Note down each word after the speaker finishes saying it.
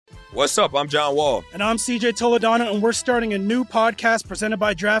What's up? I'm John Wall. And I'm CJ Toledano, and we're starting a new podcast presented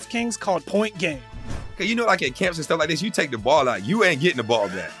by DraftKings called Point Game. Okay, you know, like at camps and stuff like this, you take the ball out, you ain't getting the ball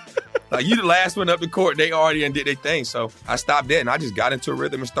back. Like, you the last one up the court, they already did their thing. So I stopped that, and I just got into a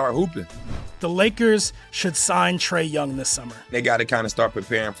rhythm and started hooping. The Lakers should sign Trae Young this summer. They got to kind of start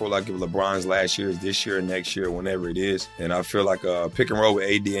preparing for, like, if LeBron's last year is this year, next year, whenever it is. And I feel like a pick and roll with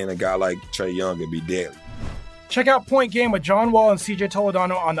AD and a guy like Trae Young would be deadly. Check out Point Game with John Wall and CJ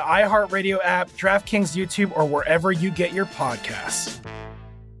Toledano on the iHeartRadio app, DraftKings YouTube, or wherever you get your podcasts.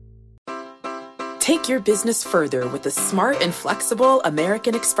 Take your business further with the smart and flexible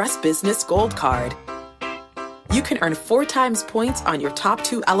American Express Business Gold Card. You can earn 4 times points on your top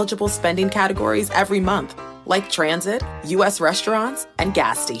 2 eligible spending categories every month, like transit, U.S. restaurants, and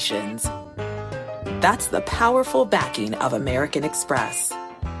gas stations. That's the powerful backing of American Express.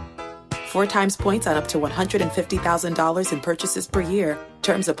 4 times points on up to $150,000 in purchases per year.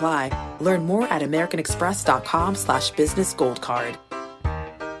 Terms apply. Learn more at americanexpress.com/businessgoldcard.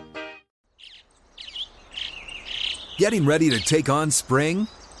 Getting ready to take on spring?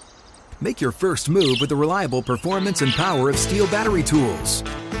 Make your first move with the reliable performance and power of Steel battery tools.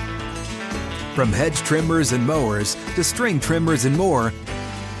 From hedge trimmers and mowers to string trimmers and more,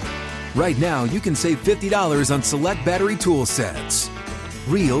 right now you can save $50 on select battery tool sets.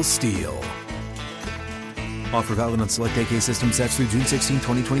 Real Steel. Offer valid on select AK system sets through June 16,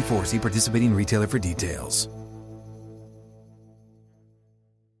 2024. See participating retailer for details.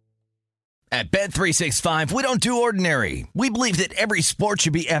 At Bet365, we don't do ordinary. We believe that every sport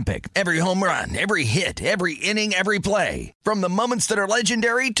should be epic. Every home run, every hit, every inning, every play. From the moments that are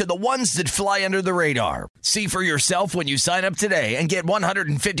legendary to the ones that fly under the radar. See for yourself when you sign up today and get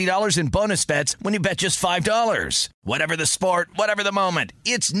 $150 in bonus bets when you bet just $5. Whatever the sport, whatever the moment,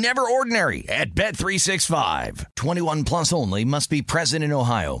 it's never ordinary at Bet365. 21 plus only. Must be present in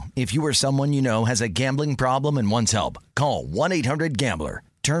Ohio. If you or someone you know has a gambling problem and wants help, call 1-800-GAMBLER.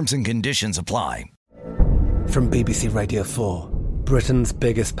 Terms and conditions apply. From BBC Radio 4, Britain's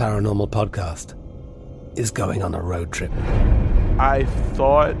biggest paranormal podcast is going on a road trip. I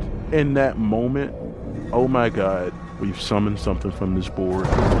thought in that moment, oh my God, we've summoned something from this board.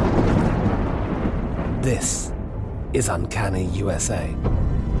 This is Uncanny USA.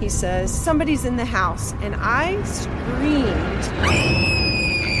 He says, somebody's in the house, and I screamed.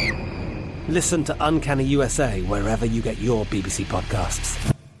 Listen to Uncanny USA wherever you get your BBC podcasts,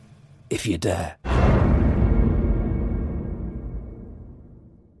 if you dare.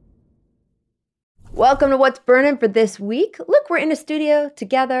 Welcome to What's Burning for this week. Look, we're in a studio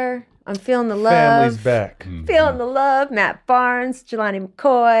together. I'm feeling the love. Family's back. Feeling the love. Matt Barnes, Jelani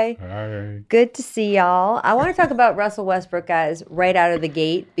McCoy. Hi. Good to see y'all. I want to talk about Russell Westbrook, guys, right out of the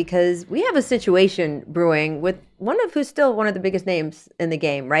gate, because we have a situation brewing with who's still one of the biggest names in the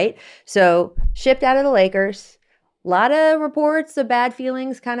game, right? So shipped out of the Lakers. A lot of reports of bad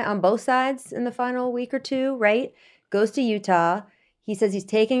feelings kind of on both sides in the final week or two, right? Goes to Utah. He says he's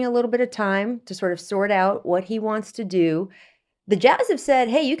taking a little bit of time to sort of sort out what he wants to do. The Jazz have said,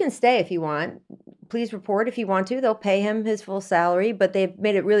 hey, you can stay if you want. Please report if you want to. They'll pay him his full salary, but they've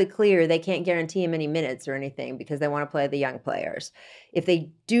made it really clear they can't guarantee him any minutes or anything because they want to play the young players. If they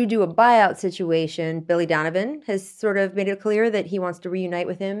do a buyout situation, Billy Donovan has sort of made it clear that he wants to reunite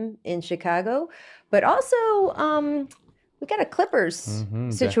with him in Chicago. But also, we got a Clippers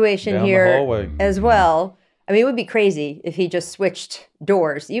situation down here as well. I mean, it would be crazy if he just switched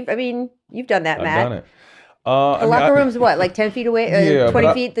doors. You've done that, Matt. I've done it. The locker room's what, like 10 feet away?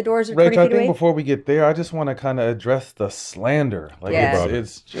 20 feet? The doors are 20 feet away? I think before we get there, I just want to kind of address the slander. Like,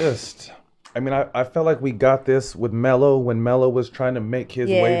 it's just, I mean, I felt like we got this with Melo when Melo was trying to make his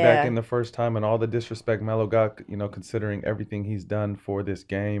way back in the first time, and all the disrespect Melo got, considering everything he's done for this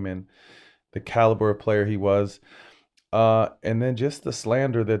game and the caliber of player he was. And then just the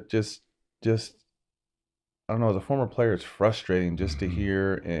slander that just I don't know, as a former player, it's frustrating just to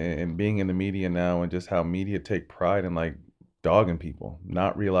hear, and being in the media now, and just how media take pride in like dogging people,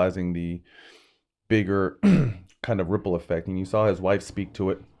 not realizing the bigger kind of ripple effect. And you saw his wife speak to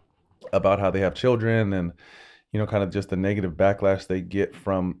it about how they have children, and kind of just the negative backlash they get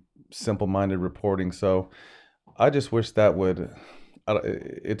from simple-minded reporting. So I just wish that would.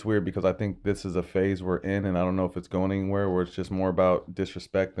 It's weird because I think this is a phase we're in, and I don't know if it's going anywhere, where it's just more about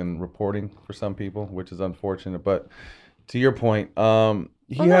disrespect than reporting for some people, which is unfortunate. But to your point, I mean,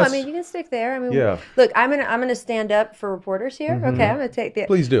 you can stick there. I mean, look, I'm gonna stand up for reporters here. Mm-hmm. Okay, I'm gonna take the.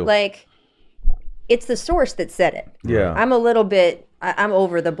 Please do. Like, it's the source that said it. Yeah, I'm a little bit. I'm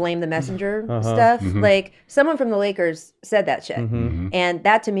over the blame the messenger stuff. Mm-hmm. Like, someone from the Lakers said that shit, and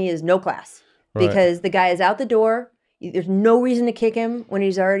that to me is no class, because the guy is out the door. There's no reason to kick him when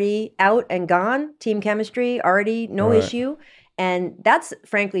he's already out and gone. Team chemistry, already no issue. And that's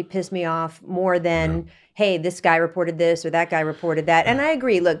frankly pissed me off more than, hey, this guy reported this or that guy reported that. And I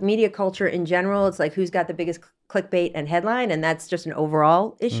agree. Look, media culture in general, it's like who's got the biggest clickbait and headline, and that's just an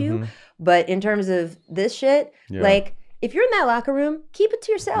overall issue. But in terms of this shit, like, if you're in that locker room, keep it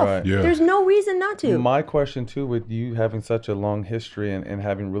to yourself. Right. Yeah. There's no reason not to. My question, too, with you having such a long history and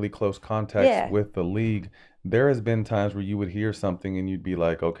having really close contacts with the league, there has been times where you would hear something and you'd be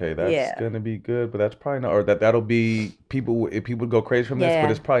like, okay, that's going to be good, but that's probably not, or that'll be, people would go crazy from this,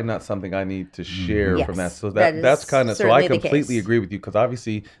 but it's probably not something I need to share from that. So that's kind of, so I completely agree with you, because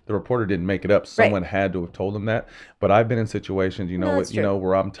obviously the reporter didn't make it up. Someone had to have told him that. But I've been in situations,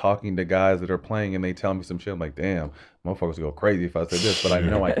 where I'm talking to guys that are playing and they tell me some shit. I'm like, damn, motherfuckers go crazy if I say this, but I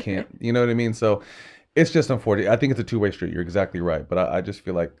know I can't. You know what I mean? So it's just unfortunate. I think it's a two-way street. You're exactly right. But I just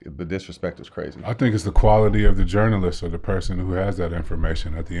feel like the disrespect is crazy. I think it's the quality of the journalist or the person who has that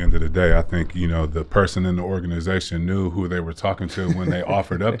information at the end of the day. I think, the person in the organization knew who they were talking to when they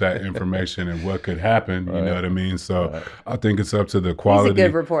offered up that information and what could happen. You know what I mean? So I think it's up to the quality. He's a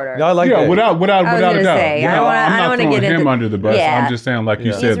good reporter. Yeah, I like that. Without a doubt. Say, I'm not throwing him under the bus. I'm just saying, like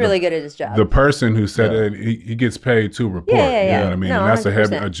you said. He's really good at his job. The person who said it, he gets paid to report. You know what I mean? No, and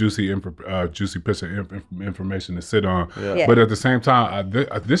that's a juicy piece of information to sit on. But at the same time,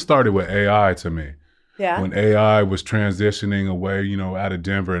 this started with AI to me. When AI was transitioning away, out of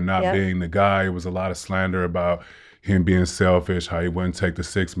Denver and not being the guy, it was a lot of slander about him being selfish, how he wouldn't take the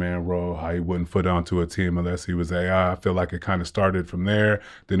 6-man role, how he wouldn't foot onto a team unless he was AI. I feel like it kind of started from there.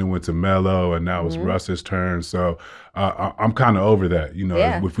 Then it went to Melo, and now it's Russ's turn. So I'm kind of over that.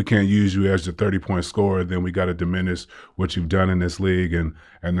 If we can't use you as the 30-point scorer, then we got to diminish what you've done in this league, and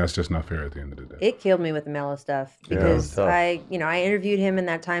that's just not fair at the end of the day. It killed me with the Melo stuff because I interviewed him in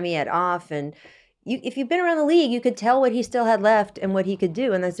that time he had off, and if you've been around the league, you could tell what he still had left and what he could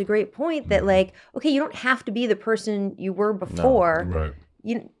do. And that's a great point that, like, okay, you don't have to be the person you were before. No.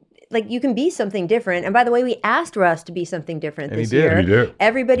 Right. You can be something different. And by the way, we asked Russ to be something different this year. He did.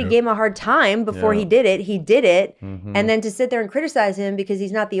 Everybody gave him a hard time before he did it. He did it. And then to sit there and criticize him because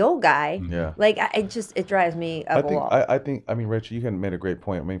he's not the old guy, it drives me up a wall. I think, Rich, you made a great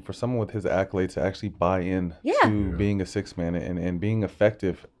point. For someone with his accolades to actually buy in to being a 6-man and being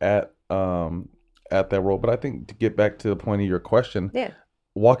effective at that role. But I think to get back to the point of your question,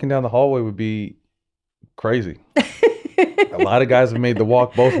 walking down the hallway would be crazy. A lot of guys have made the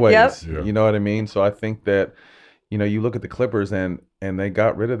walk both ways. You know what I mean? So I think that, you look at the Clippers and they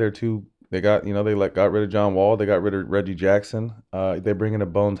got rid of their two. They got, got rid of John Wall. They got rid of Reggie Jackson. They bring in a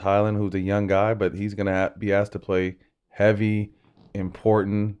Bones Highland, who's a young guy, but he's going to be asked to play heavy,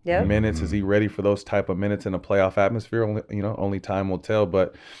 important minutes. Is he ready for those type of minutes in a playoff atmosphere? Only time will tell.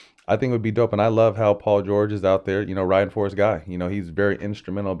 But I think it would be dope. And I love how Paul George is out there, riding for his guy. He's very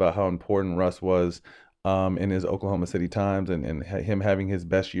instrumental about how important Russ was in his Oklahoma City times and him having his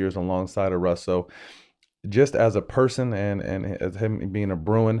best years alongside of Russ. So just as a person and as him being a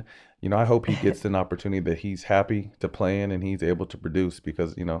Bruin, I hope he gets an opportunity that he's happy to play in and he's able to produce,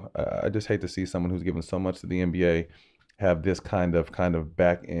 because, I just hate to see someone who's given so much to the NBA have this kind of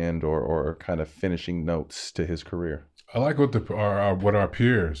back end or kind of finishing notes to his career. I like what our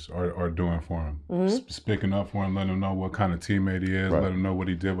peers are doing for him. Speaking up for him, letting him know what kind of teammate he is, letting him know what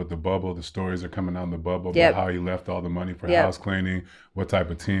he did with the bubble. The stories are coming out in the bubble about how he left all the money for house cleaning, what type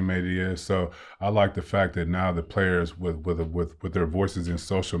of teammate he is. So I like the fact that now the players with their voices in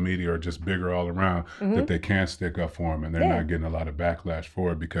social media are just bigger all around, that they can stick up for him, and they're not getting a lot of backlash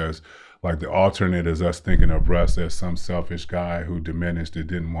for it, because like the alternate is us thinking of Russ as some selfish guy who diminished, that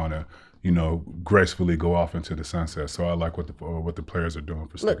didn't want to gracefully go off into the sunset. So I like what the players are doing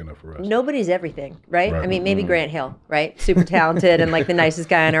for sticking up for us. Nobody's everything, right? I mean, maybe Grant Hill, right? Super talented and like the nicest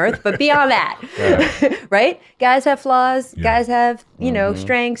guy on earth. But beyond that, right? Guys have flaws. Guys have,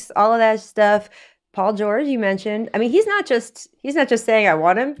 strengths, all of that stuff. Paul George, you mentioned. I mean, he's not just saying I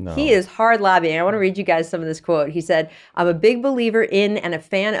want him. No. He is hard lobbying. I want to read you guys some of this quote. He said, "I'm a big believer in and a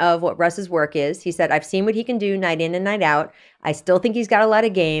fan of what Russ's work is." He said, "I've seen what he can do night in and night out. I still think he's got a lot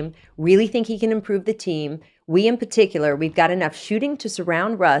of game. Really think he can improve the team. We in particular, we've got enough shooting to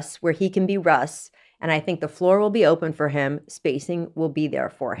surround Russ where he can be Russ. And I think the floor will be open for him. Spacing will be there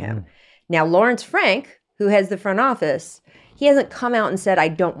for him." Now, Lawrence Frank, who heads the front office, he hasn't come out and said, "I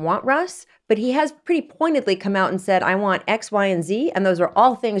don't want Russ," but he has pretty pointedly come out and said, "I want X, Y, and Z," and those are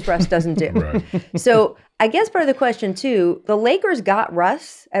all things Russ doesn't do. So I guess part of the question, too, the Lakers got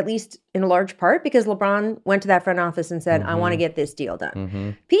Russ, at least in a large part, because LeBron went to that front office and said, "I want to get this deal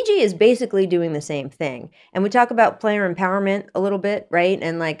done." PG is basically doing the same thing. And we talk about player empowerment a little bit, right?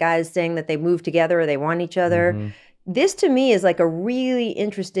 And like guys saying that they move together or they want each other. this to me is like a really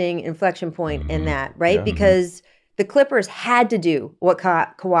interesting inflection point in that, right? Because the Clippers had to do what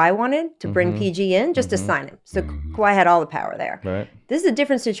Kawhi wanted to bring PG in just to sign him. So Kawhi had all the power there. Right. This is a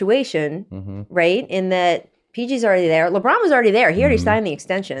different situation, right? In that PG's already there. LeBron was already there. He already signed the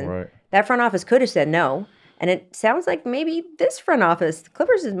extension. Right. That front office could have said no. And it sounds like maybe this front office, the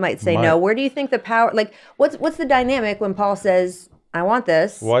Clippers might say no. Where do you think the power, like what's the dynamic when Paul says, I want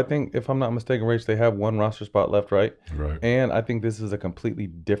this? Well, I think if I'm not mistaken, Rach, they have one roster spot left, right? Right. And I think this is a completely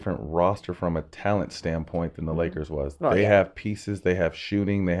different roster from a talent standpoint than the Lakers was. They have pieces, they have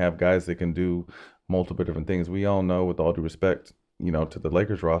shooting, they have guys that can do multiple different things. We all know, with all due respect, to the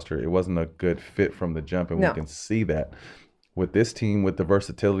Lakers roster, it wasn't a good fit from the jump, and we can see that. With this team, with the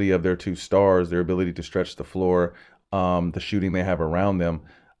versatility of their two stars, their ability to stretch the floor, the shooting they have around them,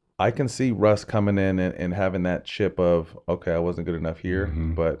 I can see Russ coming in and having that chip of, okay, I wasn't good enough here,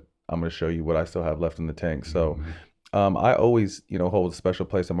 but I'm going to show you what I still have left in the tank. So I always, hold a special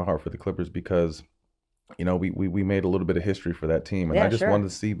place in my heart for the Clippers because, we made a little bit of history for that team. And I just wanted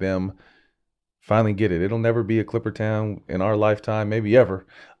to see them finally get it. It'll never be a Clipper town in our lifetime, maybe ever.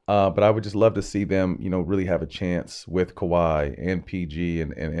 But I would just love to see them, really have a chance with Kawhi and PG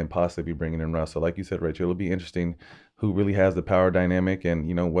and possibly bringing in Russ. So like you said, Rachel, it'll be interesting who really has the power dynamic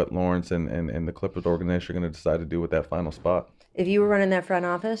and, what Lawrence and the Clippers organization are going to decide to do with that final spot. If you were running that front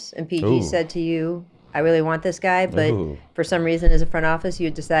office and PG said to you, I really want this guy, but for some reason as a front office you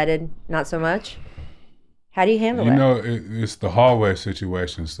had decided not so much, how do you handle that? It's the hallway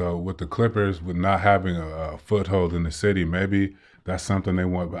situation. So with the Clippers, with not having a foothold in the city, maybe that's something they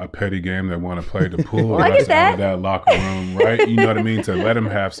want, a petty game they want to play to pull Russ out of that locker room, right? You know what I mean? To let him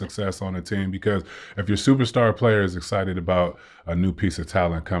have success on the team. Because if your superstar player is excited about a new piece of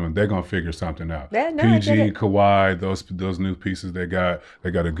talent coming, they're going to figure something out. PG, Kawhi, those new pieces they got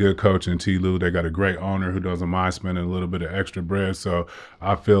a good coach in T. Lue. They got a great owner who doesn't mind spending a little bit of extra bread. So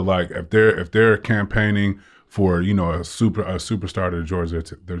I feel like if they're campaigning for, a superstar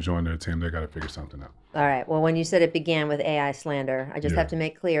to join their team, they got to figure something out. All right. Well, when you said it began with AI slander, I just have to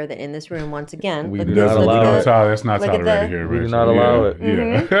make clear that in this room, once again, we do not allow it. That's not tolerated here. We do not allow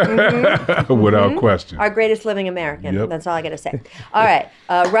it. Without question. Our greatest living American. Yep. That's all I got to say. All right.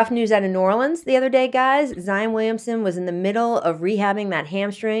 Rough news out of New Orleans the other day, guys. Zion Williamson was in the middle of rehabbing that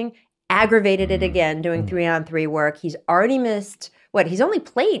hamstring, aggravated it again, doing 3-on-3 work. He's already missed... he's only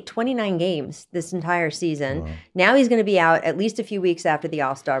played 29 games this entire season. Wow. Now he's going to be out at least a few weeks after the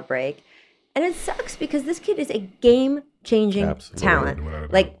All-Star break. And it sucks because this kid is a game-changing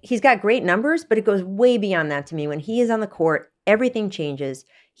talent. Like, he's got great numbers, but it goes way beyond that to me. When he is on the court, everything changes.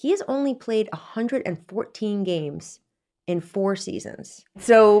 He has only played 114 games in 4 seasons.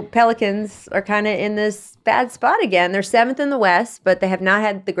 So Pelicans are kind of in this bad spot again. They're 7th in the West, but they have not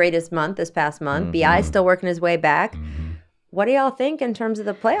had the greatest month this past month. B.I. still working his way back. What do y'all think in terms of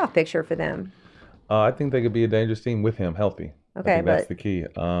the playoff picture for them? I think they could be a dangerous team with him healthy. Okay, I think that's the key.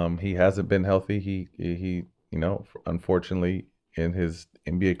 He hasn't been healthy. He unfortunately in his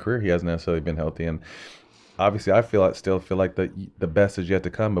NBA career, he hasn't necessarily been healthy. And obviously, I still feel like the best is yet to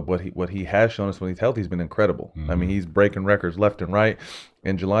come. But what he has shown us when he's healthy, he's been incredible. I mean, he's breaking records left and right.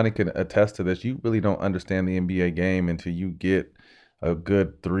 And Jelani can attest to this. You really don't understand the NBA game until you get a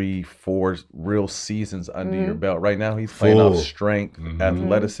good 3-4 real seasons under your belt. Right now, he's playing off strength,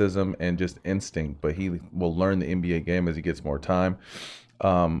 athleticism, and just instinct. But he will learn the NBA game as he gets more time.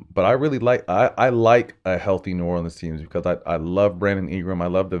 But I really like I like a healthy New Orleans team because I love Brandon Ingram. I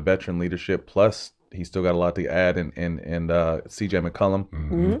love the veteran leadership. Plus, he's still got a lot to add. And CJ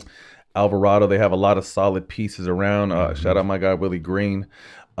McCollum, Alvarado. They have a lot of solid pieces around. Shout out my guy Willie Green.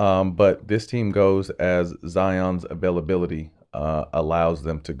 But this team goes as Zion's availability allows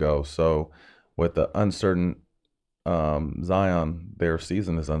them to go. So with the uncertain Zion, their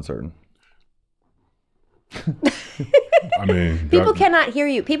season is uncertain. I mean, people cannot hear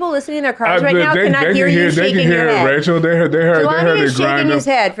you. People listening in their cars right now cannot hear you shaking they can hear your head. Rachel. They heard it shaking his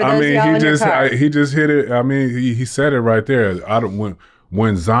head for those of y'all in their cars. He just hit it. I mean, he said it right there.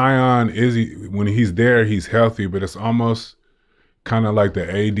 When Zion when he's there, he's healthy, but it's almost kind of like the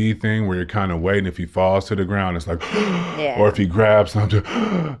AD thing where you're kind of waiting. If he falls to the ground, it's like, or if he grabs something.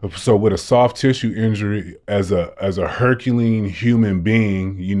 So with a soft tissue injury, as a Herculean human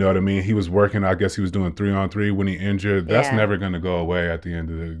being, you know what I mean? He was working, I guess he was doing 3-on-3 when he injured. That's never going to go away at the end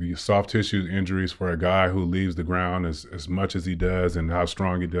of the soft tissue injuries for a guy who leaves the ground as much as he does and how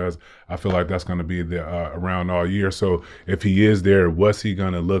strong he does. I feel like that's going to be around all year. So if he is there, what's he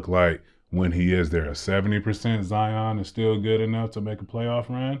going to look like when he is there? A 70% Zion is still good enough to make a playoff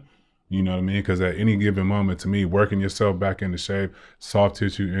run? You know what I mean? Because at any given moment, to me, working yourself back into shape, soft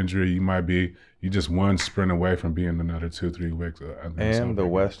tissue injury, you just one sprint away from being another 2-3 weeks. And the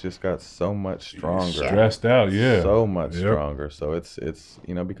West just got so much stronger. Stressed out, yeah. So much stronger. So it's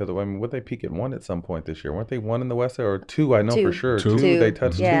because would they peak at 1 at some point this year? Weren't they 1 in the West or 2? I know for sure. 2. They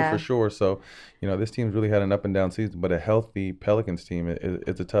touched 2 for sure. So, this team's really had an up and down season, but a healthy Pelicans team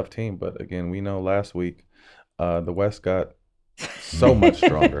it's a tough team. But again, we know last week the West got so much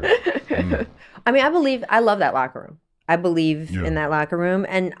stronger. I mean, I love that locker room. I believe in that locker room.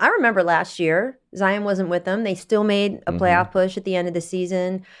 And I remember last year, Zion wasn't with them. They still made a playoff push at the end of the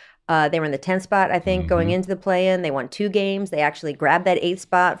season. They were in the 10th spot, I think, going into the play-in. They won 2 games. They actually grabbed that 8th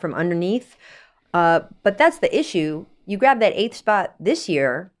spot from underneath. But that's the issue. You grab that 8th spot this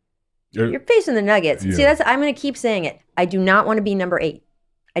year, you're facing the Nuggets. See, I'm going to keep saying it. I do not want to be number 8.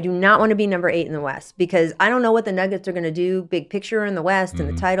 I do not want to be number 8 in the West because I don't know what the Nuggets are going to do, big picture in the West and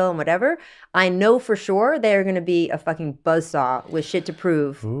the title and whatever. I know for sure they're going to be a fucking buzzsaw with shit to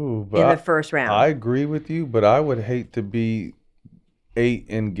prove in the first round. I agree with you, but I would hate to be 8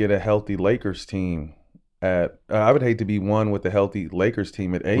 and get a healthy Lakers team. I would hate to be 1 with a healthy Lakers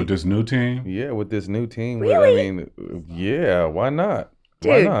team at 8. With this new team? Yeah, with this new team. Really? Why not? Dude.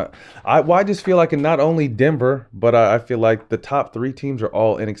 Why not? I just feel like in not only Denver, but I feel like the top 3 teams are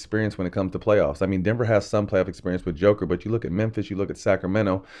all inexperienced when it comes to playoffs. I mean, Denver has some playoff experience with Joker, but you look at Memphis, you look at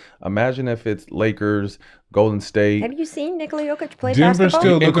Sacramento. Imagine if it's Lakers, Golden State. Have you seen Nikola Jokic play Denver's basketball?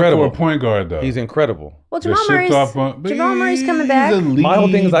 still looking for a point guard, though. He's incredible. Well, Jamal Murray's coming back. My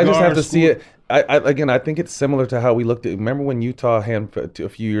whole thing is I just have to see it. I think it's similar to how we looked at. Remember when Utah had a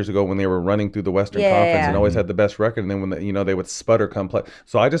few years ago when they were running through the Western Conference and always had the best record, and then when they would sputter come play.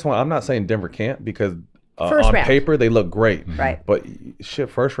 So I'm not saying Denver can't because on paper they look great, right? But shit,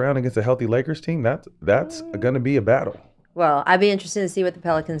 first round against a healthy Lakers team, that's going to be a battle. Well, I'd be interested to see what the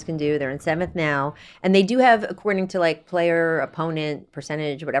Pelicans can do. They're in 7th now. And they do have, according to like player, opponent,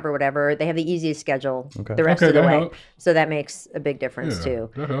 percentage, whatever, they have the easiest schedule the rest of the way. Helps. So that makes a big difference too.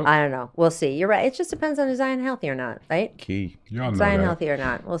 I don't know. We'll see. You're right. It just depends on is Zion healthy or not, right? Key. Zion healthy or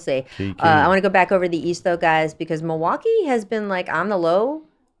not. We'll see. Key. I want to go back over the East though, guys, because Milwaukee has been like on the low,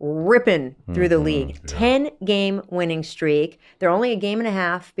 ripping through the league. 10-game winning streak. They're only a game and a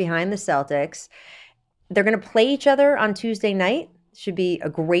half behind the Celtics. They're going to play each other on Tuesday night. Should be a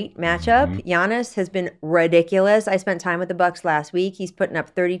great matchup. Giannis has been ridiculous. I spent time with the Bucks last week. He's putting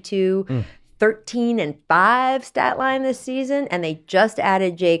up 32, 13, and 5 stat line this season, and they just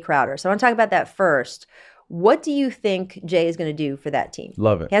added Jay Crowder. So I want to talk about that first. What do you think Jay is going to do for that team?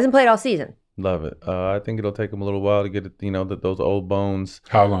 Love it. He hasn't played all season. Love it. I think it'll take him a little while to get it, those old bones.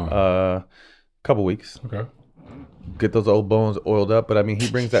 How long? Couple weeks. Okay. Get those old bones oiled up. But I mean, he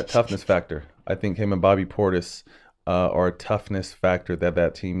brings that toughness factor. I think him and Bobby Portis are a toughness factor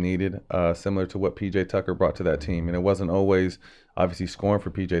that team needed, similar to what PJ Tucker brought to that team. And it wasn't always obviously scoring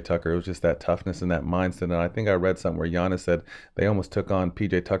for PJ Tucker. It was just that toughness and that mindset. And I think I read something where Giannis said they almost took on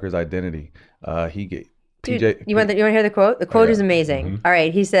PJ Tucker's identity. Dude, you want to hear the quote? The quote is amazing. All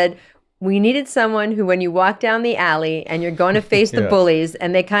right, he said, "We needed someone who, when you walk down the alley and you're going to face the bullies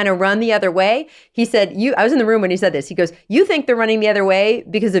and they kind of run the other way," he said, I was in the room when he said this. He goes, "You think they're running the other way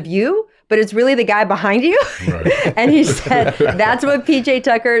because of you, but it's really the guy behind you." Right. And he said, that's what PJ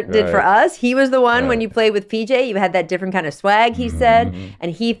Tucker did for us. He was the one when you played with PJ, you had that different kind of swag, he said.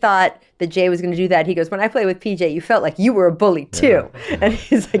 And he thought that Jay was going to do that. He goes, "When I played with PJ, you felt like you were a bully too." And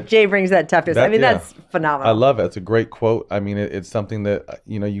he's like, Jay brings that toughness. That's phenomenal. I love it. It's a great quote. I mean, it's something that,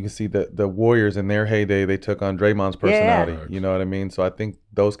 you can see that the Warriors in their heyday, they took on Draymond's personality. You know what I mean? So I think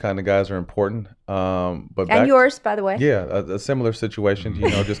those kind of guys are important. But yours, by the way. Yeah, a similar situation,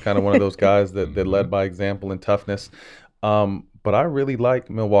 just kind of one of those guys that led by example and toughness. But I really like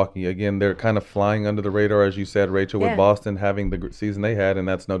Milwaukee. Again, they're kind of flying under the radar, as you said, Rachel, with Boston having the season they had, and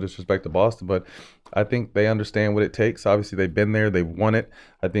that's no disrespect to Boston, but I think they understand what it takes. Obviously, they've been there, they've won it.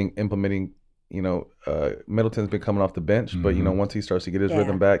 I think implementing, Middleton's been coming off the bench, but once he starts to get his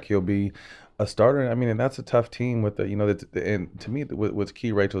rhythm back, he'll be a starter. I mean, and that's a tough team with and to me, what's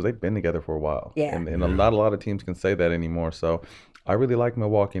key, Rachel, is they've been together for a while. Yeah. And not a lot of teams can say that anymore. So I really like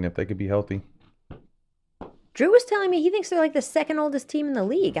Milwaukee, and if they could be healthy. Drew was telling me he thinks they're like the second oldest team in the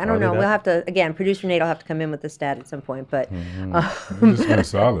league. I don't know. We'll have to, again, producer Nate will have to come in with the stat at some point. But they've just been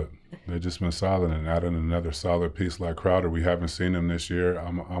solid. They've just been solid, and adding another solid piece like Crowder. We haven't seen him this year.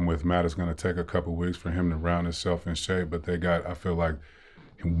 I'm with Matt. It's going to take a couple weeks for him to round himself in shape, but I feel like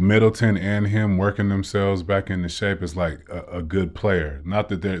Middleton and him working themselves back into shape is like a good player. Not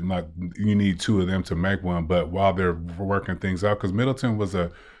that they're not, you need 2 of them to make one, but while they're working things out, because Middleton was a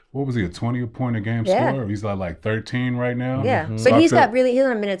what was he, a 20-point-a-game scorer? He's like 13 right now. Yeah, but he's on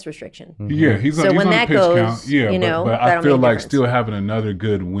a minutes restriction. Yeah, he's on a pitch count. Yeah, but I feel like still having another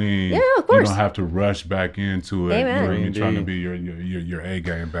good wing, of course. You don't have to rush back into it. You're trying to be your A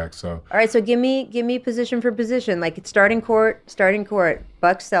game back. So all right, so give me position for position, like starting court,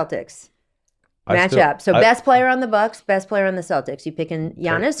 Bucks Celtics matchup. So best player on the Bucks, best player on the Celtics. You picking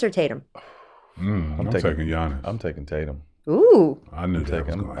Giannis or Tatum? I'm taking Giannis. I'm taking Tatum. Ooh. I knew that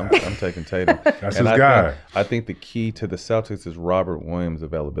was going to happen. I'm taking Tatum. That's his guy. I think the key to the Celtics is Robert Williams'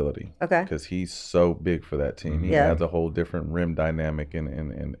 availability. Okay. Because he's so big for that team. He adds a whole different rim dynamic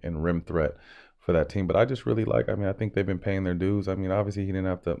and rim threat for that team. But I just really I think they've been paying their dues. I mean, obviously he didn't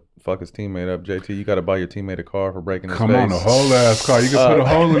have to fuck his teammate up. JT, you got to buy your teammate a car for breaking his face. Come on, a whole ass car. You can put a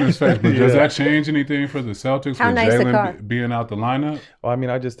hole in his face. But does that change anything for the Celtics with Jalen being out the lineup? Well, I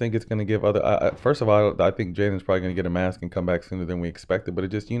mean, I just think it's going to give other. First of all, I think Jalen's probably going to get a mask and come back sooner than we expected. But it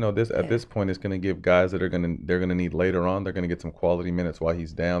just, at this point, it's going to give guys that they're going to need later on. They're going to get some quality minutes while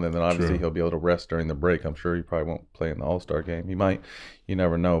he's down, and then obviously he'll be able to rest during the break. I'm sure he probably won't play in the All-Star game. He might. You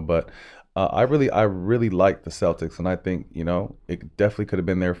never know, but. I really like the Celtics, and I think it definitely could have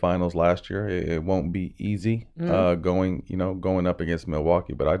been their finals last year. It won't be easy going up against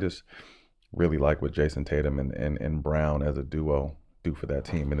Milwaukee, but I just really like what Jason Tatum and Brown as a duo do for that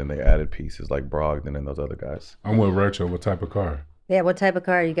team, and then they added pieces like Brogdon and those other guys. I'm with Rachel. What type of car? Yeah, what type of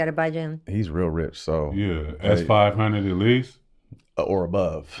car you got to buy, Jalen? He's real rich, so yeah, S500 at least. Or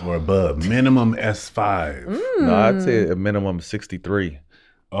above. Minimum S5. No, I'd say a minimum 63.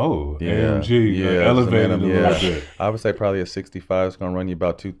 Oh, AMG, elevated a little bit. I would say probably a 65 is going to run you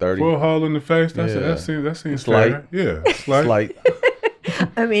about 230. For a hole in the face, that seems slight. Yeah, slight.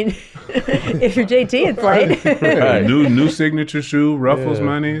 I mean, if you're JT, it's light. Right. New signature shoe, Ruffles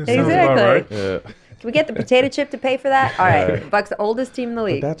money. Sounds about right. Yeah. Can we get the potato chip to pay for that? All right. Bucks, the oldest team in the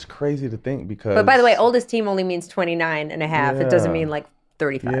league. But that's crazy to think because. But by the way, oldest team only means 29 and a half. It doesn't mean like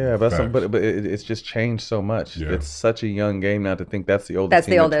 35. Yeah, but it's just changed so much. Yeah. It's such a young game now to think that's the oldest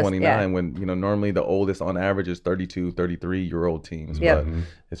team at 29 when normally the oldest on average is 32, 33-year-old teams. But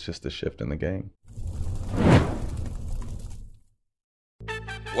it's just a shift in the game.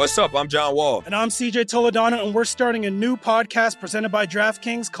 What's up? I'm John Wall. And I'm CJ Toledano, and we're starting a new podcast presented by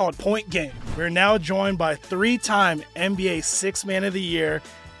DraftKings called Point Game. We're now joined by 3-time NBA Sixth Man of the Year,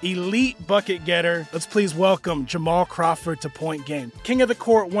 elite bucket getter. Let's please welcome Jamal Crawford to Point Game. King of the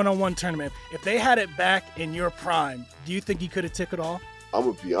Court one-on-one tournament. If they had it back in your prime, do you think you could have took it all? I'm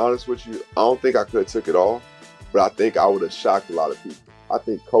going to be honest with you. I don't think I could have took it all, but I think I would have shocked a lot of people. I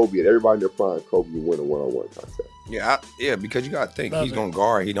think Kobe and everybody in their prime, Kobe would win a one-on-one contest. Yeah, because you got to think. He's going to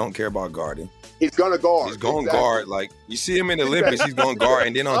guard. He don't care about guarding. He's going to guard. He's going to guard. Like, you see him in the Olympics, he's going to guard.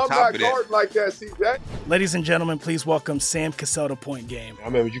 And then on top of that. I'm not guarding like that, CJ. Ladies and gentlemen, please welcome Sam Cassell to Point Game. I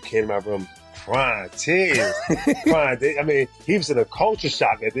remember you came out from crying, tears. Crying. I mean, he was in a culture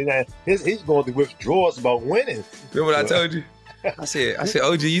shock. He's going through withdrawals about winning. Remember what I told you? I said,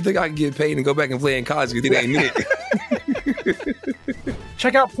 OG, you think I can get paid and go back and play in college because it ain't it?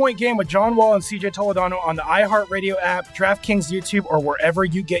 Check out Point Game with John Wall and CJ Toledano on the iHeartRadio app, DraftKings YouTube, or wherever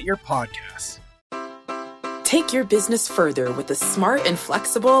you get your podcasts. Take your business further with the smart and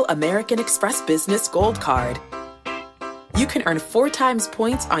flexible American Express Business Gold Card. You can earn 4 times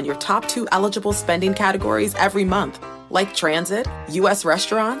points on your top 2 eligible spending categories every month, like transit, U.S.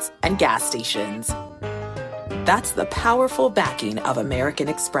 restaurants, and gas stations. That's the powerful backing of American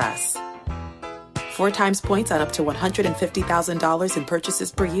Express. 4 times points on up to $150,000 in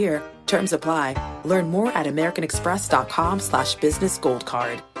purchases per year. Terms apply. Learn more at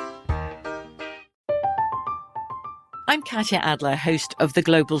americanexpress.com/businessgoldcard. I'm Katya Adler, host of The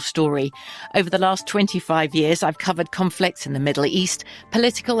Global Story. Over the last 25 years, I've covered conflicts in the Middle East,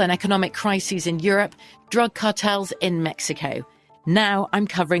 political and economic crises in Europe, drug cartels in Mexico. Now I'm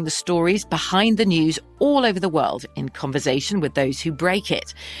covering the stories behind the news all over the world in conversation with those who break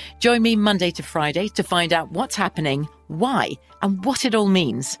it. Join me Monday to Friday to find out what's happening, why, and what it all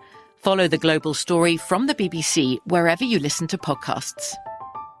means. Follow The Global Story from the BBC wherever you listen to podcasts.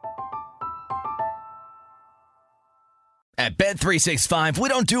 At Bet365, we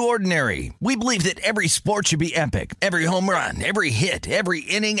don't do ordinary. We believe that every sport should be epic. Every home run, every hit, every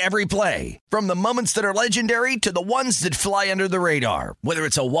inning, every play. From the moments that are legendary to the ones that fly under the radar. Whether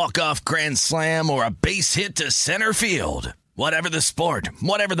it's a walk-off grand slam or a base hit to center field. Whatever the sport,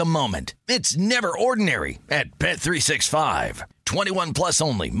 whatever the moment. It's never ordinary at Bet365. 21 plus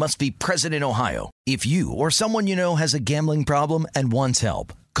only. Must be present in Ohio. If you or someone you know has a gambling problem and wants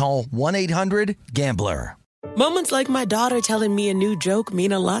help, call 1-800-GAMBLER. Moments like my daughter telling me a new joke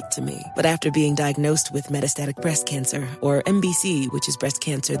mean a lot to me. But after being diagnosed with metastatic breast cancer, or MBC, which is breast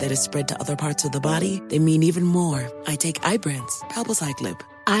cancer that is spread to other parts of the body, they mean even more. I take Ibrance, palbociclib.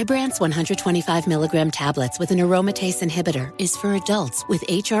 Ibrance 125 milligram tablets with an aromatase inhibitor is for adults with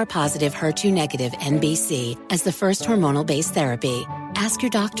HR-positive, HER2-negative MBC as the first hormonal-based therapy. Ask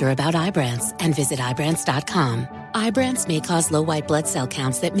your doctor about Ibrance and visit Ibrance.com. Ibrance may cause low white blood cell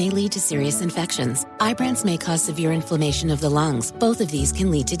counts that may lead to serious infections. Ibrance may cause severe inflammation of the lungs. Both of these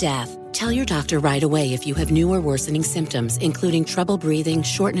can lead to death. Tell your doctor right away if you have new or worsening symptoms, including trouble breathing,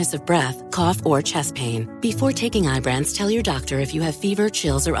 shortness of breath, cough, or chest pain. Before taking Ibrance, tell your doctor if you have fever,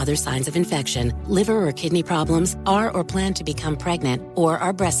 chills, or other signs of infection, liver or kidney problems, are or plan to become pregnant, or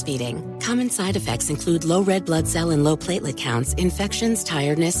are breastfeeding. Common side effects include low red blood cell and low platelet counts, infections,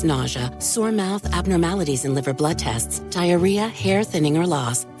 tiredness, nausea, sore mouth, abnormalities in liver blood tests, diarrhea, hair thinning or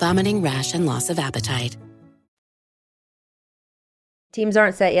loss, vomiting, rash, and loss of appetite. Teams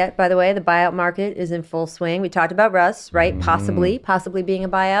aren't set yet, by the way. The buyout market is in full swing. We talked about Russ, right? Possibly being a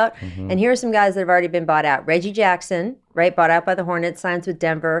buyout. And here are some guys that have already been bought out. Reggie Jackson, right? Bought out by the Hornets, signs with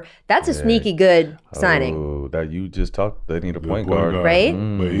Denver. That's a sneaky good signing. Oh, that you just talked. They need a point guard. Right?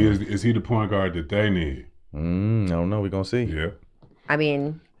 But is he the point guard that they need? I don't know. We're going to see. Yeah. I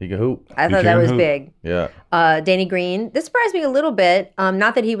mean, he can hoop. I thought that was big. Yeah. Danny Green. This surprised me a little bit.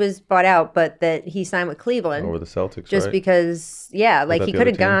 Not that he was bought out, but that he signed with Cleveland. Over the Celtics, just right? because, like he could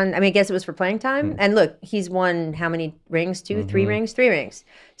have gone. I mean, I guess it was for playing time. Hmm. And look, he's won how many rings? 2, 3 rings? 3 rings.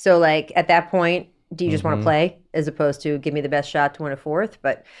 So, like, at that point, do you just want to play as opposed to give me the best shot to win a 4th?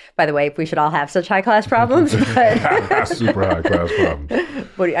 But by the way, we should all have such high-class problems. But super high-class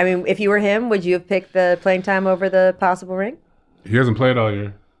problems. I mean, if you were him, would you have picked the playing time over the possible ring? He hasn't played all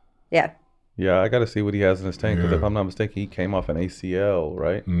year. Yeah. Yeah, I got to see what he has in his tank because if I'm not mistaken, he came off an ACL,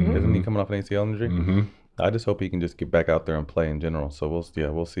 right? Isn't he coming off an ACL injury? I just hope he can just get back out there and play in general. So we'll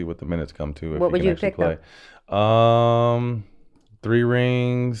see what the minutes come to. If what he would can you actually pick play. 3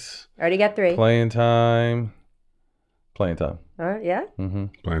 rings. Already got 3. Playing time. All right, yeah.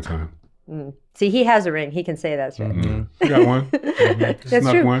 Playing time. See, he has a ring. He can say that's right. You got one. That's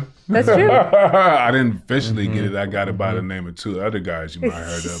Snuck true. One. That's true. I didn't officially get it. I got it by the name of 2 other guys you might have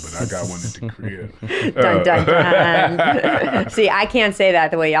heard of, but I got one at the crib. Dun, dun, dun. See, I can't say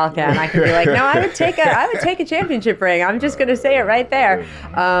that the way y'all can. I can be like, no, I would take a championship ring. I'm just going to say it right there.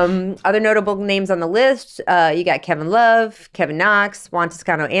 Other notable names on the list, you got Kevin Love, Kevin Knox, Juan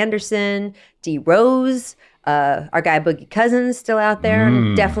Toscano-Anderson, D. Rose. Our guy Boogie Cousins still out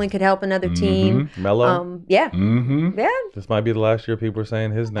there. Definitely could help another team. Melo. Yeah. Yeah. This might be the last year people are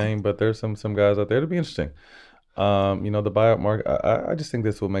saying his name, but there's some guys out there to be interesting. The buyout market. I just think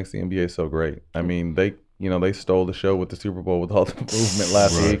this is what makes the NBA so great. I mean, they stole the show with the Super Bowl with all the movement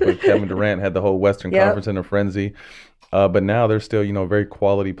last week. With Kevin Durant had the whole Western Conference in a frenzy. But now there's still, very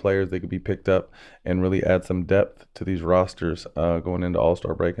quality players that could be picked up and really add some depth to these rosters going into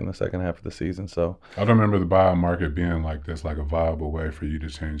All-Star break in the second half of the season. So I don't remember the buyout market being like this, like a viable way for you to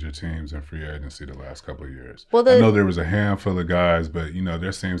change your teams in free agency the last couple of years. Well, I know there was a handful of guys, but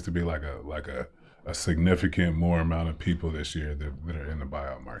there seems to be like a significant more amount of people this year that are in the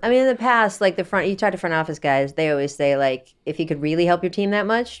buyout market. I mean, in the past, like you talk to front office guys, they always say, like, if he could really help your team that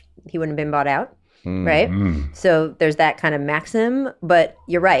much, he wouldn't have been bought out. Right? So there's that kind of maxim, but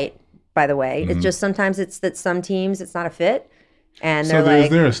you're right, by the way. It's just sometimes it's that some teams, it's not a fit. And so is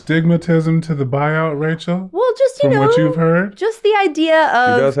there a stigmatism to the buyout, Rachel? Well, just, from what you've heard? Just the idea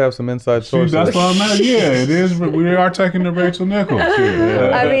of... She does have some inside sources. That's what I'm at. Yeah, it is. We are taking the Rachel Nichols.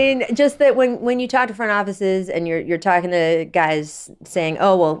 Yeah. I mean, just that when you talk to front offices and you're talking to guys saying,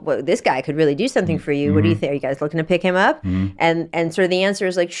 oh, well, this guy could really do something for you. What do you think? Are you guys looking to pick him up? And sort of the answer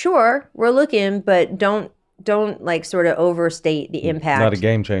is like, sure, we're looking, but don't like sort of overstate the impact. Not a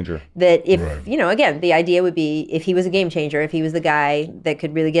game changer. That if, again, the idea would be if he was a game changer, if he was the guy that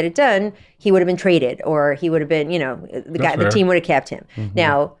could really get it done, he would have been traded or he would have been, the team would have kept him.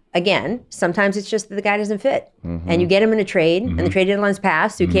 Now, again, sometimes it's just that the guy doesn't fit and you get him in a trade and the trade deadline's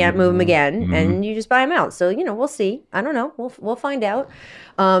passed, you can't move him again and you just buy him out. So, we'll see. I don't know. We'll find out.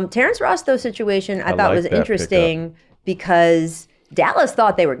 Terrence Ross, though, situation I thought was interesting because Dallas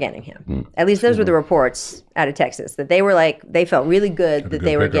thought they were getting him. At least those were the reports out of Texas, that they were like, they felt really good that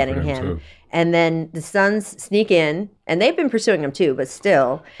they were getting him. And then the Suns sneak in, and they've been pursuing him too, but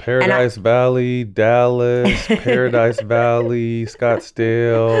still. Paradise Valley, Dallas, Paradise Valley,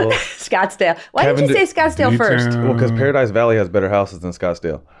 Scottsdale. Scottsdale. Why did you say Scottsdale first? Well, because Paradise Valley has better houses than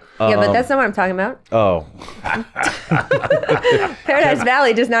Scottsdale. Yeah, but that's not what I'm talking about. Oh. Paradise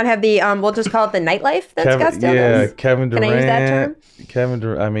Valley does not have the, we'll just call it the nightlife that Scottsdale does. Kevin Durant. Can I use that term? Kevin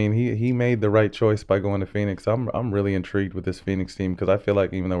Durant, I mean, he made the right choice by going to Phoenix. Phoenix, I'm really intrigued with this Phoenix team because I feel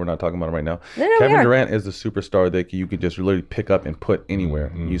like even though we're not talking about it right now, Kevin Durant is the superstar that you could just literally pick up and put anywhere.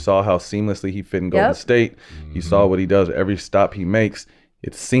 Mm-hmm. You saw how seamlessly he fit in Golden State. Mm-hmm. You saw what he does every stop he makes.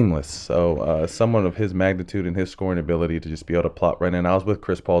 It's seamless. So someone of his magnitude and his scoring ability to just be able to plot right in. I was with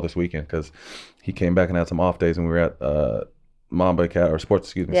Chris Paul this weekend because he came back and had some off days, and we were at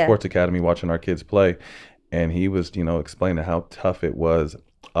Sports Academy watching our kids play, and he was explaining how tough it was,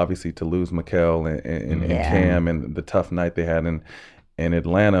 obviously, to lose Mikal and Cam and the tough night they had in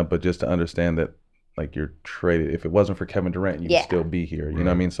Atlanta, but just to understand that like you're traded. If it wasn't for Kevin Durant, you'd still be here. You know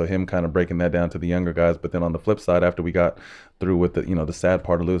what I mean? So him kind of breaking that down to the younger guys. But then on the flip side, after we got through with the sad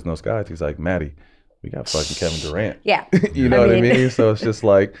part of losing those guys, he's like, Maddie, we got fucking Kevin Durant. Yeah. You know what I mean? So it's just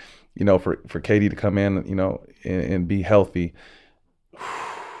like, for KD to come in, and be healthy.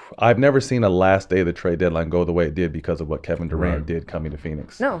 I've never seen a last day of the trade deadline go the way it did because of what Kevin Durant did coming to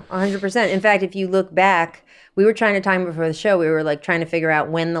Phoenix. No, 100%. In fact, if you look back, we were trying to time before the show, we were like trying to figure out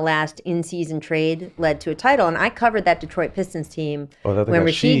when the last in-season trade led to a title. And I covered that Detroit Pistons team when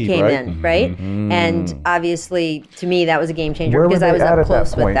Rasheed came in, right? Mm-hmm. And obviously, to me, that was a game changer because I was up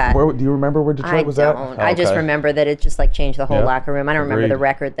close with that. Do you remember where Detroit was at? I just remember that it just like changed the whole locker room. I don't remember the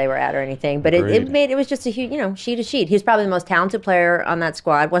record they were at or anything, but it was just a huge, sheet to sheet. He was probably the most talented player on that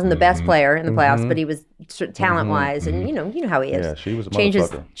squad. Wasn't the best player in the playoffs, but he was talent-wise, and you know how he is. Yeah, she was a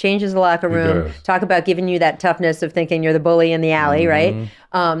motherfucker. Changes the locker room. Talk about giving you that toughness of thinking you're the bully in the alley, right?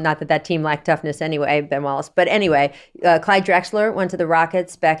 Not that team lacked toughness anyway, Ben Wallace. But anyway, Clyde Drexler went to the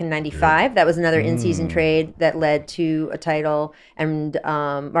Rockets back in '95. That was another in-season trade that led to a title, and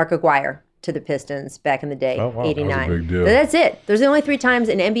Mark Aguirre to the Pistons back in the day, '89. That was a big deal. That's it. There's only 3 times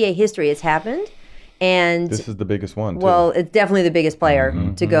in NBA history it's happened. And this is the biggest one, too. Well, it's definitely the biggest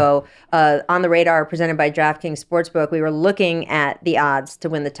player to go. On the Radar, presented by DraftKings Sportsbook, we were looking at the odds to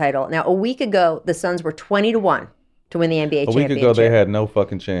win the title. Now, a week ago, the Suns were 20-1 to win the NBA championship. A week ago, they had no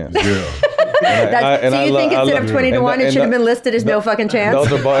fucking chance. So you think instead of 20-1, it should have been listed as no fucking chance?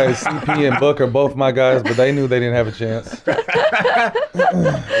 Those are boys, CP and Book are both my guys, but they knew they didn't have a chance.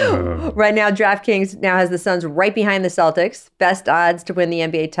 Right now, DraftKings now has the Suns right behind the Celtics. Best odds to win the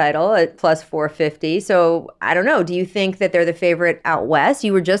NBA title at plus 450. So I don't know. Do you think that they're the favorite out west?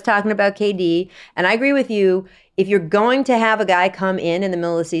 You were just talking about KD, and I agree with you. If you're going to have a guy come in the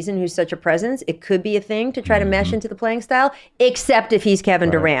middle of the season who's such a presence, it could be a thing to try to mesh into the playing style, except if he's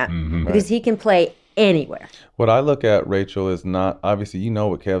Kevin Durant, because he can play anywhere. What I look at, Rachel, is not, obviously, you know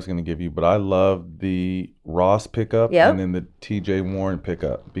what Kev's going to give you, but I love the Ross pickup and then the TJ Warren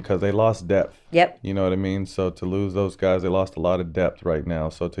pickup because they lost depth. Yep. You know what I mean? So to lose those guys, they lost a lot of depth right now.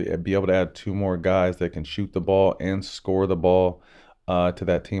 So to be able to add 2 more guys that can shoot the ball and score the ball to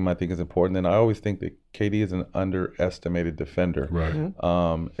that team, I think is important. And I always think that KD is an underestimated defender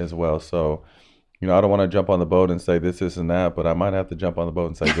as well. So, I don't want to jump on the boat and say this, and that, but I might have to jump on the boat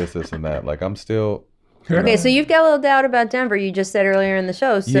and say this, and that. Like, I'm still... Okay, so you've got a little doubt about Denver. You just said earlier in the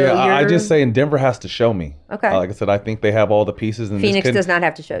show. So I just saying Denver has to show me. Okay. Like I said, I think they have all the pieces. And Phoenix does not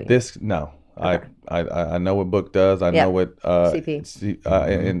have to show you. No. Okay. I know what Book does. I know what... CP.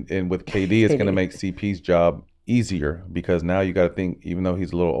 And with KD, it's going to make CP's job easier because now you got to think, even though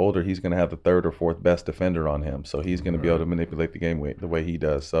he's a little older, he's going to have the 3rd or 4th best defender on him. So he's going to be able to manipulate the game the way he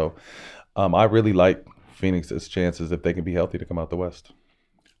does. So I really like Phoenix's chances if they can be healthy to come out the West.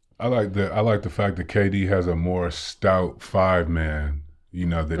 I like the fact that KD has a more stout 5-man,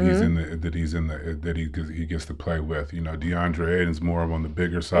 that he gets to play with. DeAndre Ayton's more on the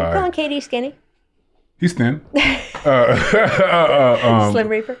bigger side. Are you calling KD skinny? He's thin. Slim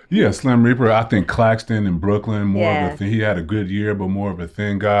Reaper? Yeah, Slim Reaper. I think Claxton in Brooklyn, more of a thin. He had a good year, but more of a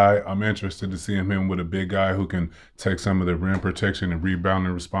thin guy. I'm interested to see him with a big guy who can take some of the rim protection and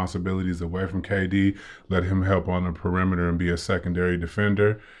rebounding responsibilities away from KD, let him help on the perimeter and be a secondary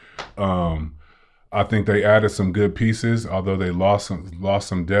defender. I think they added some good pieces, although they lost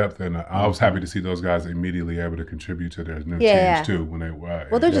some depth, and I was happy to see those guys immediately able to contribute to their new teams too. When they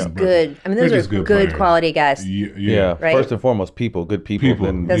they're just good. I mean, those are good quality guys. Yeah. Right? First and foremost, good people.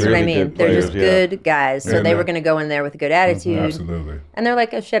 That's what I mean. They're just good guys. So they were going to go in there with a good attitude. Absolutely. And they're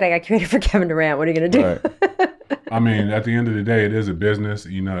like, oh shit, I got created for Kevin Durant. What are you going to do? Right. I mean, at the end of the day, it is a business,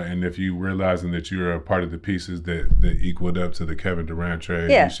 and if you realizing that you're a part of the pieces that equaled up to the Kevin Durant trade,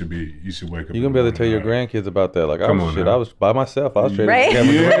 you should wake up. You're gonna be able to tell your grandkids about that. Like, I was by myself. I was traded right? for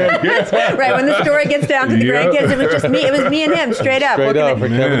Kevin Durant. Right. When the story gets down to the grandkids, it was just me. It was me and him, straight up. What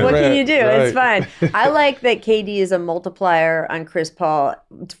can you do? Right. It's fine. I like that KD is a multiplier on Chris Paul.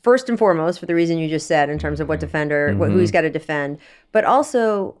 First and foremost, for the reason you just said, in terms of what defender, who he's got to defend. But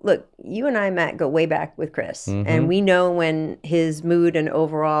also, look, you and I, Matt, go way back with Chris. And we know when his mood and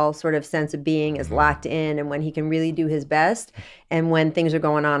overall sort of sense of being is locked in and when he can really do his best and when things are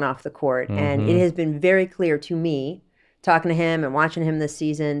going on off the court. And it has been very clear to me, talking to him and watching him this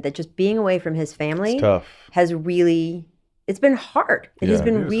season, that just being away from his family has really... It's been hard. It has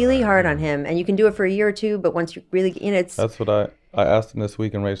been really hard on him. And you can do it for a year or two, but once you really, it's... That's what I asked him this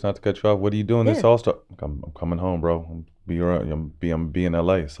week, and Rach, not to cut you off, what are you doing this All-Star? I'm coming home, bro. I'm be in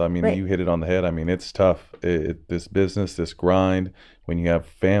LA. So, I mean, you hit it on the head. I mean, it's tough. This business, this grind, when you have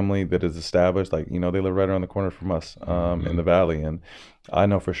family that is established, like, they live right around the corner from us in the Valley. And I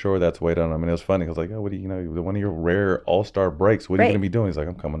know for sure that's weighed on him. I mean, it was funny. I was like, oh, what do one of your rare all-star breaks, what are you going to be doing? He's like,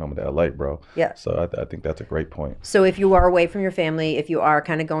 I'm coming home to LA, bro. Yeah. So I think that's a great point. So if you are away from your family, if you are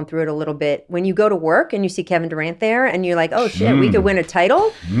kind of going through it a little bit, when you go to work and you see Kevin Durant there and you're like, oh shit, we could win a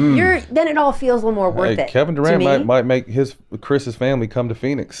title, then it all feels a little more worth it. Kevin Durant might make Chris's family come to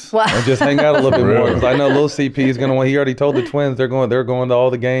Phoenix and just hang out a little bit more. Because I know Lil CP is going to want, he already told the twins they're going to all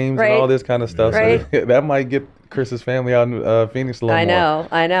the games and all this kind of stuff. So that might get Chris's family out in Phoenix a little more.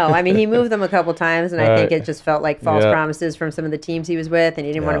 I know. I mean, he moved them a couple times, and I think it just felt like false promises from some of the teams he was with, and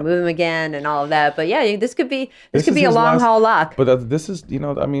he didn't want to move them again, and all of that. But yeah, this could be a long haul lock. But this is,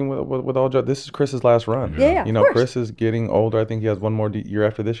 I mean, with all joke, this is Chris's last run. Yeah. Chris is getting older. I think he has one more year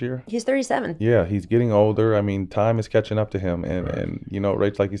after this year. He's 37. Yeah, he's getting older. I mean, time is catching up to him, and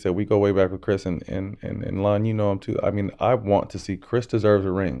Rach, like you said, we go way back with Chris, and Lon, you know him too. I mean, I want to see Chris deserves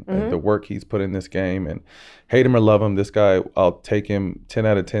a ring. The work he's put in this game, and hate him or love him, this guy, I'll take him 10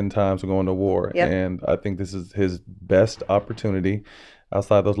 out of 10 times going to war. Yep. And I think this is his best opportunity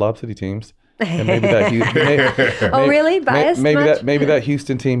outside those Lob City teams. And maybe that really? Biased maybe that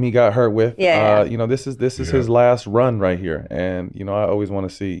Houston team he got hurt with. Yeah. This is his last run right here. And, I always want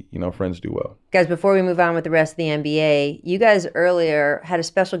to see, friends do well. Guys, before we move on with the rest of the NBA, you guys earlier had a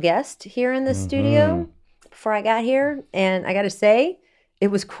special guest here in the studio before I got here. And I got to say, it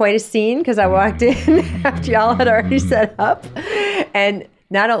was quite a scene because I walked in after y'all had already set up. And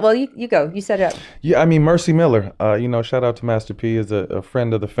you go. You set it up. Yeah, I mean, Mercy Miller, shout out to Master P, is a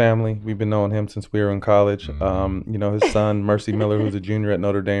friend of the family. We've been knowing him since we were in college. His son, Mercy Miller, who's a junior at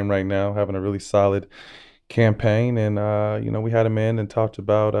Notre Dame right now, having a really solid campaign. And, we had him in and talked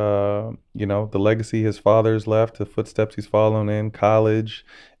about, the legacy his father's left, the footsteps he's following in college,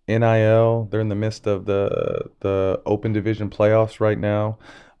 NIL. They're in the midst of the Open Division playoffs right now,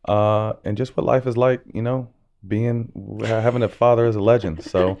 and just what life is like, having a father as a legend.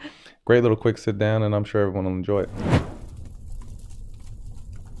 So great little quick sit down, and I'm sure everyone will enjoy it.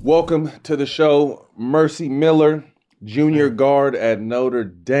 Welcome to the show, Mercy Miller, junior guard at Notre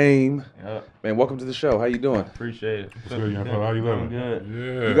Dame. Yep. Man, welcome to the show. How you doing? Appreciate it. What's good, young fella? How you living? Good.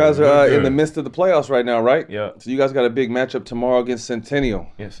 Yeah. You guys are in the midst of the playoffs right now, right? Yeah. So you guys got a big matchup tomorrow against Centennial.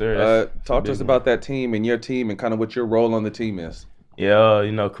 Yes, sir. Talk to us about that team and your team and kind of what your role on the team is.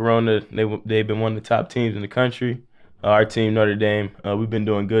 Yeah, Corona, they've been one of the top teams in the country. Our team, Notre Dame, we've been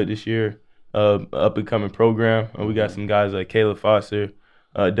doing good this year. Up-and-coming program. We got some guys like Caleb Foster,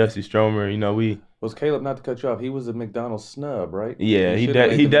 Dusty Stromer. Was Caleb, not to cut you off, he was a McDonald's snub, right? Yeah, he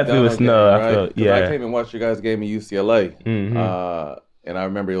definitely was snub. Game, right? Yeah, I came and watched your guys' game at UCLA, and I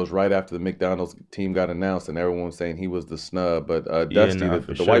remember it was right after the McDonald's team got announced, and everyone was saying he was the snub. But Dusty,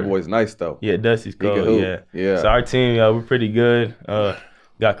 the white boy's nice though. Yeah, Dusty's cool. Yeah. So our team, we're pretty good.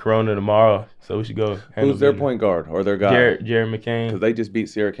 Got Corona tomorrow, so we should go. Who's their point guard or their guy? Jared McCain. Because they just beat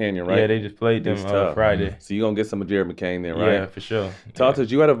Sierra Canyon, right? Yeah, they just played them Friday. So you're going to get some of Jared McCain then, right? Yeah, for sure. Talk to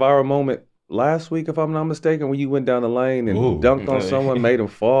us. You had a viral moment last week, if I'm not mistaken, when you went down the lane and dunked on someone, made him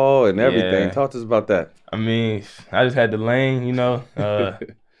fall and everything. Yeah. Talk to us about that. I mean, I just had the lane, I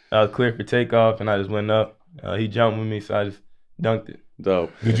was clear for takeoff, and I just went up. He jumped with me, so I just dunked it.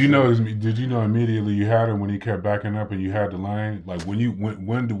 Dope. Did you know immediately you had him when he kept backing up and you had the lane? Like when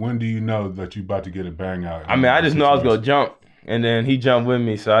do you know that you about to get a bang out? I mean, I just knew I was gonna jump, and then he jumped with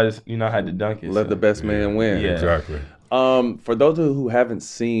me, so I just I had to dunk it. Let the best man win. Yeah. Exactly. For those who haven't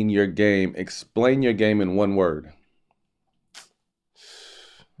seen your game, explain your game in one word.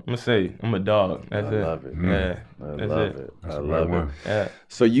 I'm gonna say I'm a dog. That's it. I love it. Yeah, I love it. Yeah.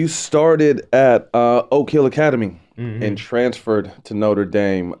 So you started at Oak Hill Academy and transferred to Notre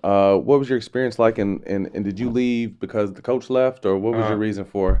Dame. What was your experience like, and did you leave because the coach left, or what was your reason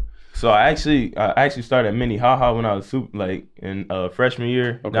for? So I actually started at Minnehaha when I was in freshman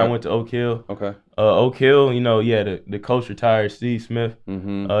year. Okay. Then I went to Oak Hill. Okay. Oak Hill, the coach retired, Steve Smith.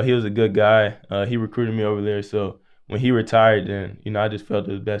 Mm-hmm. He was a good guy. He recruited me over there. So when he retired, then I just felt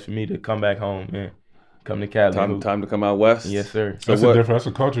it was best for me to come back home come to Cali. Time to come out west. Yes, sir. So that's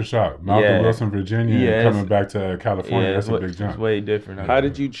a culture shock. Malcolm Wilson, Virginia, and coming back to California. That's a big jump. It's way different. How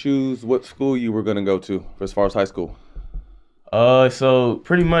did you choose what school you were going to go to as far as high school? So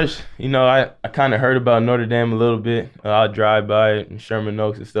pretty much, I kind of heard about Notre Dame a little bit. I'll drive by it in Sherman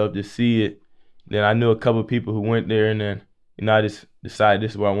Oaks and stuff, just see it. Then I knew a couple of people who went there, and then I just decided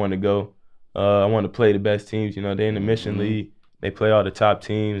this is where I want to go. I want to play the best teams. They're in the Mission League. They play all the top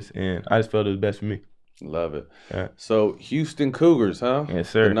teams, and I just felt it was best for me. Love it. Yeah. So Houston Cougars, huh? Yes,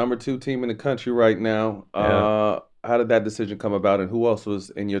 sir. The number 2 team in the country right now. Yeah. How did that decision come about, and who else was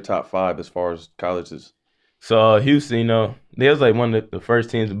in your top 5 as far as colleges? So Houston, they was like one of the first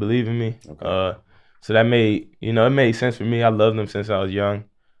teams to believe in me. Okay. So that made, it made sense for me. I loved them since I was young.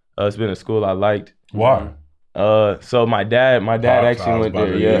 It's been a school I liked. Why? So my dad actually went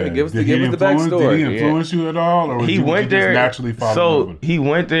there. Yeah, give us the backstory. Did he influence you at all, or he went there? Just naturally follow so he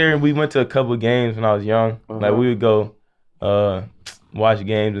went there, and we went to a couple of games when I was young. Like we would go watch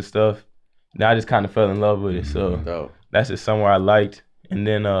games and stuff. And I just kind of fell in love with it. So that's just somewhere I liked. And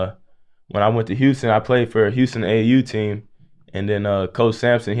then when I went to Houston, I played for a Houston AAU team. And then Coach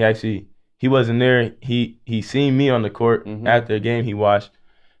Sampson, he wasn't there. He seen me on the court after a game he watched,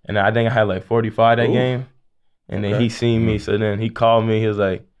 and I think I had like 45 that game. And then he seen me, so then he called me. He was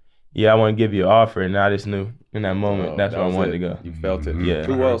like, "Yeah, I want to give you an offer." And I just knew in that moment that's where I wanted to go. You felt it. Yeah.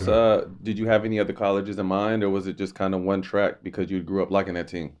 Who else? Did you have any other colleges in mind, or was it just kind of one track because you grew up liking that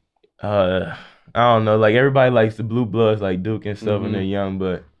team? I don't know. Like everybody likes the blue bloods, like Duke and stuff when they're young,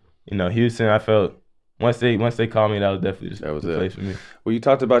 but Houston, I felt once they called me, that was definitely the place for me. Well, you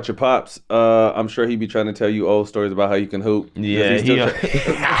talked about your pops. I'm sure he'd be trying to tell you old stories about how you can hoop. Yeah, he always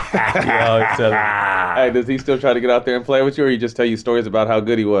tell me. Hey, does he still try to get out there and play with you, or he just tell you stories about how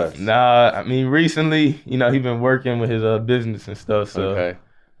good he was? Nah, I mean recently, he been working with his business and stuff. So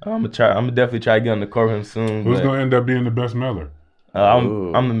I'm gonna definitely try to get on the court with him soon. Who's gonna end up being the best Miller?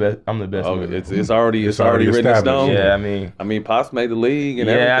 I'm the best. Oh, it's already written in stone. Yeah, I mean, Pops made the league and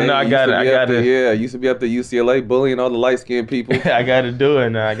everything. Yeah, I know. I got it. Yeah, used to be up to UCLA bullying all the light skinned people. I got to do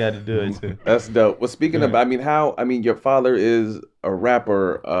it now. I got to do it too. That's dope. Well, speaking of, your father is a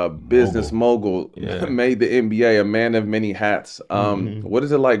rapper, a business mogul, made the NBA, a man of many hats. What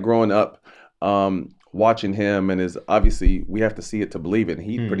is it like growing up? Watching him, and is obviously we have to see it to believe it.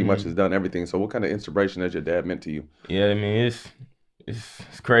 He pretty much has done everything. So, what kind of inspiration has your dad meant to you? Yeah, I mean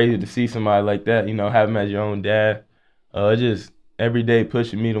it's crazy to see somebody like that, have him as your own dad. Just every day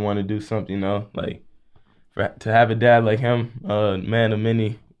pushing me to want to do something, like to have a dad like him, man of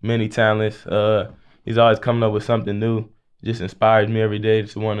many talents. He's always coming up with something new. Just inspires me every day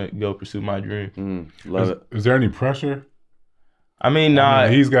to want to go pursue my dream. Love it. Is there any pressure? I mean,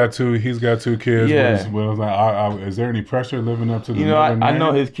 he's got two kids. Yeah. Is there any pressure living up to the? I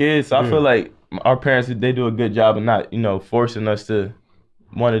know his kids. So I feel like our parents, they do a good job of not, forcing us to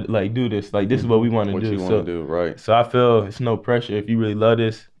want to do this. Like this is what we want to do. What you want to do, right? So I feel it's no pressure. If you really love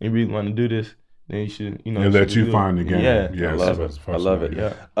this and you really want to do this, then you should, and let you find the game. Yeah, yes, I love it.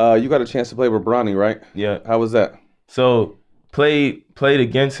 Yeah. You got a chance to play with Bronny, right? Yeah. How was that? So played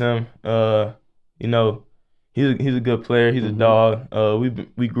against him. He's a good player. He's a dog.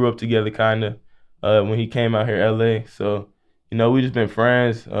 We grew up together kind of when he came out here LA. So we just been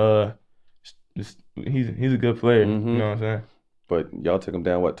friends. He's a good player. You know what I'm saying? But y'all took him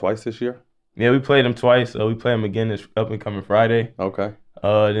down twice this year? Yeah, we played him twice. We play him again this up and coming Friday. Okay.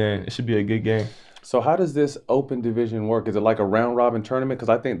 Then it should be a good game. So how does this open division work? Is it like a round robin tournament? Because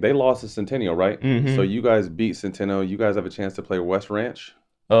I think they lost to Centennial, right? So you guys beat Centennial. You guys have a chance to play West Ranch.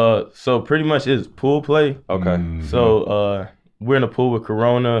 So pretty much it's pool play. Okay. So we're in a pool with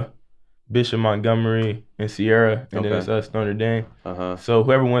Corona, Bishop Montgomery, and Sierra, and then it's us, Notre Dame. So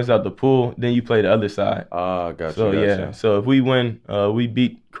whoever wins out the pool, then you play the other side. Gotcha. So yeah, so if we win, we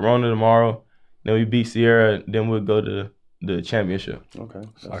beat Corona tomorrow, then we beat Sierra, then we'll go to the championship. Okay.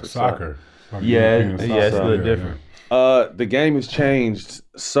 It's like soccer. It's a little different. The game has changed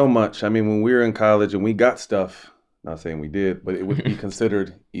so much. I mean, when we were in college and we got stuff, not saying we did, but it would be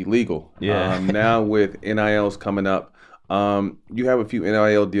considered illegal. Yeah. Now with NILs coming up, you have a few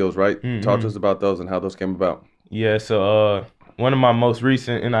NIL deals, right? Talk to us about those and how those came about. Yeah, so one of my most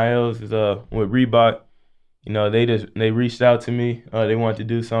recent NILs is with Reebok. They reached out to me. They wanted to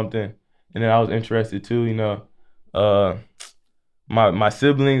do something, and then I was interested too. My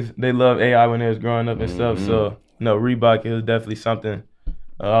siblings, they loved AI when they was growing up and stuff. So Reebok, it was definitely something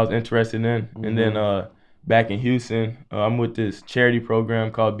I was interested in. And then back in Houston, I'm with this charity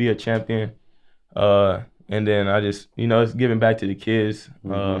program called Be a Champion. And then I just, it's giving back to the kids.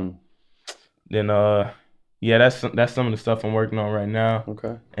 That's some of the stuff I'm working on right now.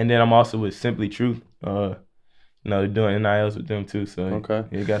 Okay. And then I'm also with Simply Truth. They're doing NILs with them too. So okay,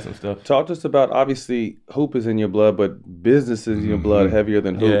 you got some stuff. Talk to us about, obviously, hoop is in your blood, but business is in your blood heavier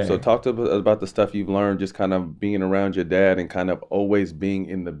than hoop. Yeah. So talk to us about the stuff you've learned, just kind of being around your dad and kind of always being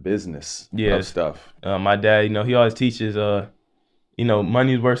in the business of stuff. My dad, he always teaches,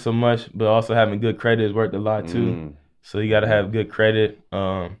 money's worth so much, but also having good credit is worth a lot too. So you got to have good credit.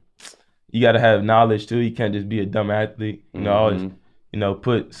 You got to have knowledge too. You can't just be a dumb athlete. Always.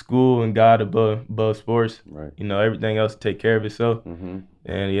 Put school and God above sports. Right. Everything else take care of itself. And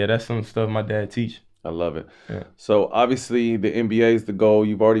that's some stuff my dad teach. I love it. Yeah. So obviously the NBA is the goal.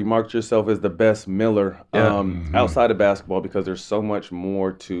 You've already marked yourself as the best Miller outside of basketball, because there's so much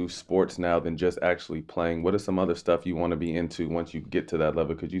more to sports now than just actually playing. What are some other stuff you want to be into once you get to that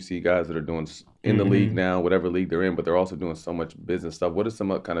level? Because you see guys that are doing in the league now, whatever league they're in, but they're also doing so much business stuff. What is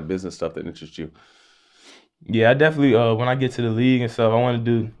some kind of business stuff that interests you? Yeah, I definitely, when I get to the league and stuff, I want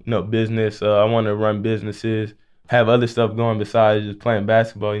to do, business. I want to run businesses, have other stuff going besides just playing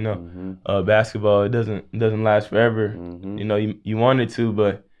basketball, Basketball, it doesn't last forever. You want it to,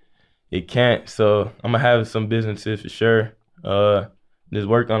 but it can't. So I'm going to have some businesses for sure. Just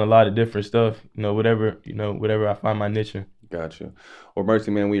work on a lot of different stuff, whatever I find my niche in. Gotcha. Well,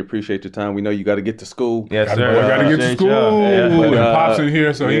 Mercy, man, we appreciate your time. We know you got to get to school. Yes, sir. We got to get to school. And Pop's in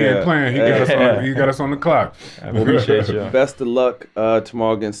here, so he ain't playing. He got us on the clock. I appreciate you. Best of luck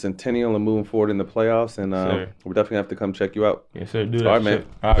tomorrow against Centennial and moving forward in the playoffs. And we're definitely going to have to come check you out. Yes, sir. Do that. All right, man.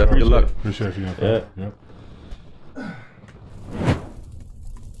 All right, good luck. Appreciate you. Yep.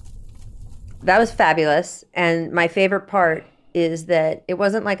 That was fabulous. And my favorite part is that it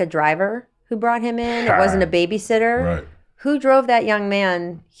wasn't like a driver who brought him in. It wasn't a babysitter. Right. Who drove that young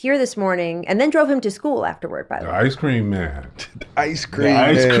man here this morning and then drove him to school afterward, by the way? Ice cream man. Ice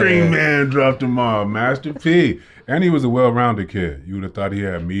cream man dropped him off. Master P. And he was a well-rounded kid. You would have thought he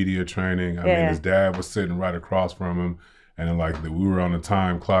had media training. I mean, his dad was sitting right across from him. And we were on the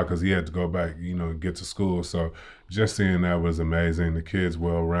time clock because he had to go back, get to school. So just seeing that was amazing. The kid's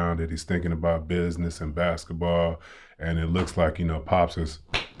well-rounded. He's thinking about business and basketball. And it looks like, Pops is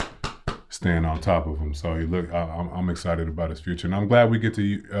staying on top of him. So I'm excited about his future. And I'm glad we get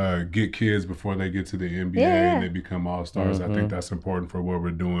to get kids before they get to the NBA and they become all-stars. I think that's important for what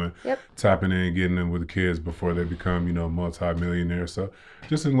we're doing. Tapping in, getting in with the kids before they become, multi-millionaires. So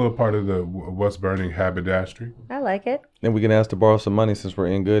just a little part of the What's Burning haberdashery. I like it. And we can ask to borrow some money since we're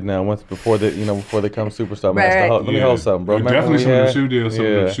in good now. Before they become superstar. Let me hold something, bro. Definitely some of the shoe deals. Some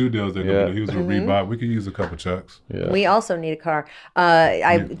of the shoe deals that he was with Reebok. We could use a couple checks. Yeah. We also need a car.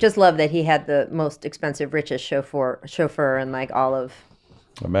 I just love that he had the most expensive, richest chauffeur in all of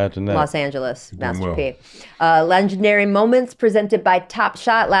Imagine that. Los Angeles, Master P. Legendary moments presented by Top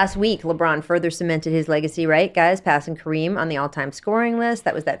Shot. Last week, LeBron further cemented his legacy, right, guys? Passing Kareem on the all-time scoring list.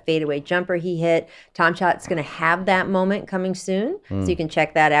 That was that fadeaway jumper he hit. Top Shot's going to have that moment coming soon, so you can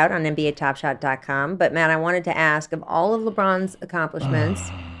check that out on NBATopShot.com. But, Matt, I wanted to ask, of all of LeBron's accomplishments,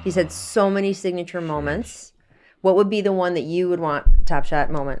 he's had so many signature moments. What would be the one that you would want Top Shot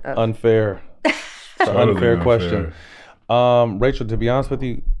moment of? Unfair. It's an unfair question. Rachel, to be honest with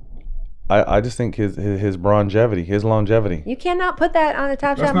you, I just think his longevity. You cannot put that on a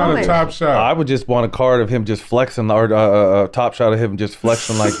Top Shot moment. That's not a Top Shot. I would just want a card of him just flexing, or a Top Shot of him just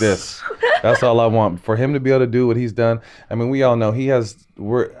flexing like this. That's all I want. For him to be able to do what he's done. I mean, we all know he has.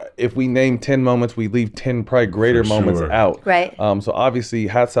 If we name 10 moments, we leave 10 probably greater moments out. Right. So obviously,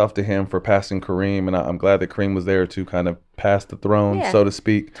 hats off to him for passing Kareem, and I'm glad that Kareem was there to kind of pass the throne, so to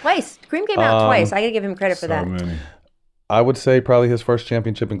speak. Twice. Kareem came out twice. I got to give him credit for that. Many. I would say probably his first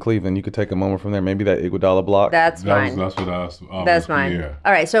championship in Cleveland. You could take a moment from there. Maybe that Iguodala block. That's mine. That's what I was. That's mine. Yeah.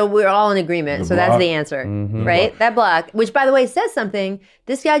 All right, so we're all in agreement. So that's the answer, right? That block, which by the way says something.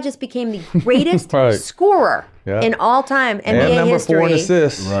 This guy just became the greatest scorer in all time NBA and number history. 4 in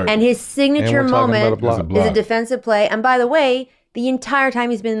assists. And his signature moment is a defensive play. And by the way, the entire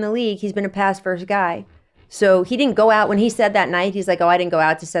time he's been in the league, he's been a pass first guy. So he didn't go out when he said that night. He's like, "Oh, I didn't go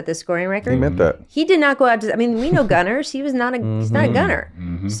out to set the scoring record." He meant that. He did not go out to. I mean, we know gunners. He was not a. He's not a gunner.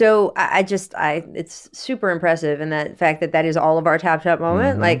 So it's super impressive, and the fact that is all of our Top Shot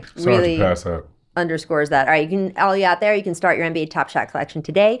moment, really underscores that. All right, all you out there, you can start your NBA Top Shot collection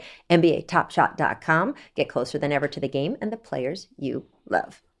today. NBATopShot.com. Get closer than ever to the game and the players you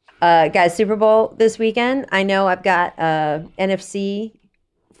love. Guys, Super Bowl this weekend. I know I've got NFC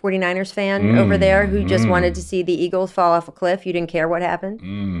 49ers fan over there who just wanted to see the Eagles fall off a cliff. You didn't care what happened?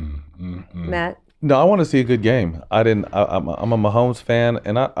 Matt? No, I want to see a good game. I'm a Mahomes fan,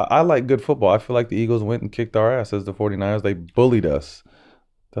 and I like good football. I feel like the Eagles went and kicked our ass as the 49ers. They bullied us.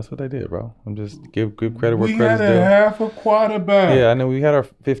 That's what they did, bro. I'm just give credit where credit's due. We had a half a quarterback. Yeah, I know we had our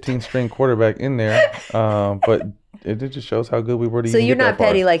 15-string quarterback in there, but it just shows how good we were to So even you're get not that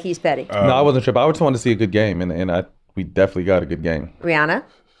petty far. like he's petty. No, I wasn't tripping. I just wanted to see a good game, and we definitely got a good game. Rihanna?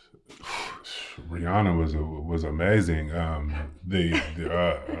 Rihanna was amazing.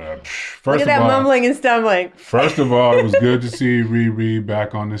 First Look at that mumbling and stumbling. First of all, it was good to see Riri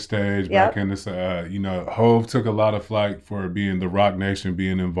back on the stage, Yep. back in this. Hove took a lot of flack for being the Rock Nation,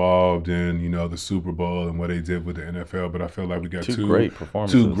 being involved in the Super Bowl and what they did with the NFL. But I feel like we got two great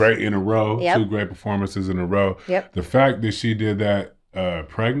performances, 2 great in a row, Yep. 2 great performances in a row. Yep. The fact that she did that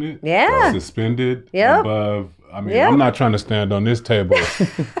pregnant, suspended, Yep. above. I mean, Yep. I'm not trying to stand on this table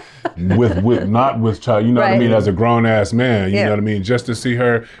not with child, you know what I Right. mean, as a grown ass man, you Yeah. know what I mean, just to see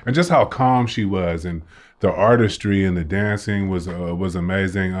her and just how calm she was, and the artistry and the dancing was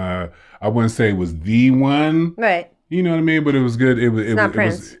amazing. I wouldn't say it was the one, Right. you know what I mean, but it was good. It was not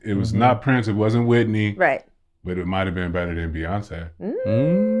Prince. It was not Prince. It wasn't Whitney, Right. but it might have been better than Beyonce.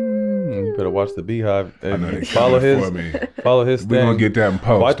 You better watch the Beehive. I know they Follow coming his for me. Follow his thing. We're gonna get that in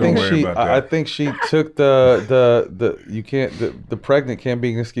post. Well, Don't worry about that. I think she took the pregnant can't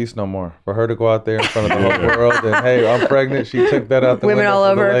be an excuse no more for her to go out there in front of the whole world and hey, I'm pregnant. She took that out the Women window all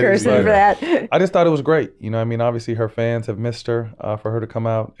for the over her ladies. cursing for that. I just thought it was great. I mean, obviously her fans have missed her for her to come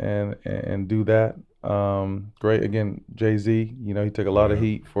out and do that. Great again, Jay-Z. He took a lot of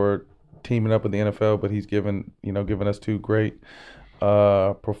heat for teaming up with the NFL, but he's given us 2 great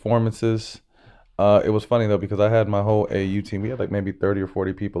performances. It was funny though because I had my whole AU team. We had like maybe 30 or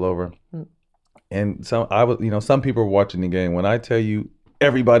 40 people over, and some people were watching the game. When I tell you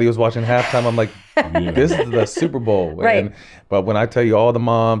everybody was watching halftime, I'm like, this is the Super Bowl, Right. But when I tell you all the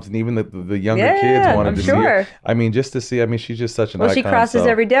moms and even the younger kids wanted to see her, I mean, just to see. I mean, she's just such an icon. She crosses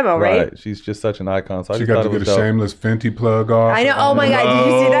every demo, right? She's just such an icon. So I She just got thought to it get was a dope. shameless Fenty plug off. I know. Oh my God! Did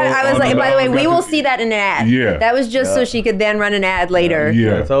you see that? I was like, by the way, we will see that in an ad. Yeah. That was just so she could then run an ad later.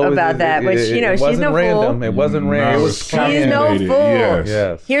 About that, which she's no random. fool. It wasn't random. It was She's no fool.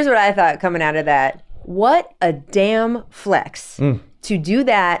 Yes. Here's what I thought coming out of that. What a damn flex to do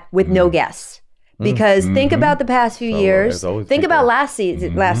that with no guests. Because think about the past few years. Think about last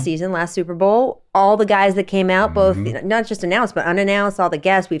Super Bowl. All the guys that came out, both not just announced but unannounced. All the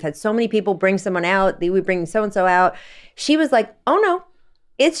guests. We've had so many people bring someone out. We bring so and so out. She was like, "Oh no,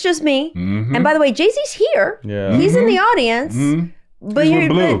 it's just me." And by the way, Jay-Z's here. Yeah. He's in the audience.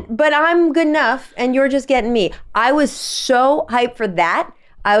 But I'm good enough, and you're just getting me. I was so hyped for that.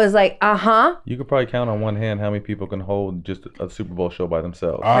 I was like, You could probably count on one hand how many people can hold just a Super Bowl show by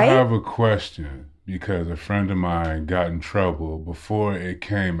themselves. I have a question because a friend of mine got in trouble before it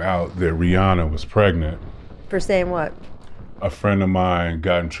came out that Rihanna was pregnant. For saying what? A friend of mine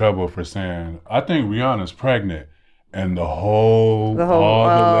got in trouble for saying, I think Rihanna's pregnant. And all the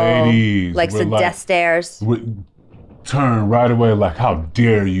ladies like some death stares. Turn right away like, how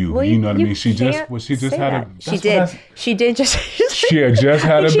dare you? Well, you know what I mean? She just had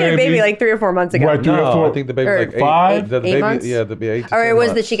a baby like 3 or 4 months ago. Right, 3 or 4. I think the baby was like 5. 8 months. Yeah, the baby 8 to Or 10 it was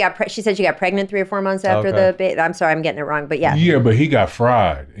months. that she said she got pregnant 3 or 4 months after the baby. I'm sorry, I'm getting it wrong, but yeah. Yeah, but he got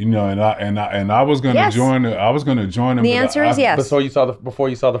fried, and I was gonna join it. I was gonna join him. The answer is yes. Before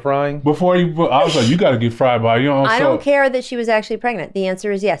you saw the frying. I was like, you got to get fried by your own. I don't care that she was actually pregnant. The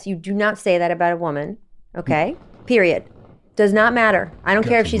answer is yes. You do not say that about a woman. Okay. Period. Does not matter. I don't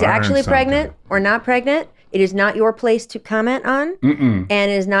care if she's actually pregnant or not pregnant. It is not your place to comment on, and it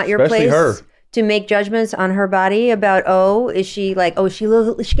is not your place to make judgments on her body about, is she getting a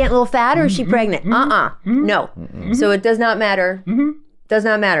little fat or is she pregnant? No. So it does not matter. Does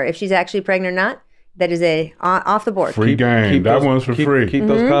not matter if she's actually pregnant or not. That is off the board. Free game. That one's for free. Keep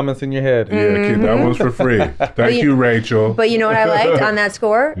those comments in your head. Yeah, that one's for free. Thank you, Rachel. But you know what I liked on that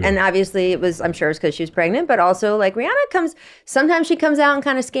score? Yeah. And obviously I'm sure it's because she was pregnant, but also like Rihanna sometimes she comes out in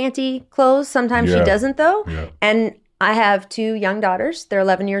kind of scanty clothes. Sometimes she doesn't though. Yeah. And I have 2 young daughters. They're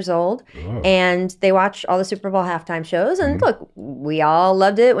 11 years old, and they watch all the Super Bowl halftime shows. And look, we all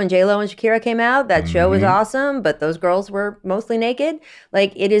loved it when J-Lo and Shakira came out. That show was awesome, but those girls were mostly naked.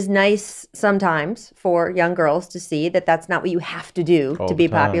 Like, it is nice sometimes for young girls to see that that's not what you have to do to be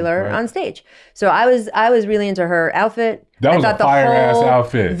popular on stage. So I was really into her outfit. That was a fire-ass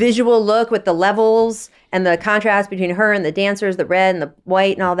outfit. Visual look with the levels and the contrast between her and the dancers, the red and the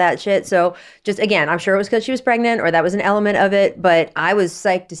white and all that shit. So just, again, I'm sure it was because she was pregnant or that was an element of it, but I was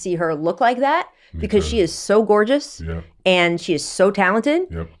psyched to see her look like that because she is so gorgeous and she is so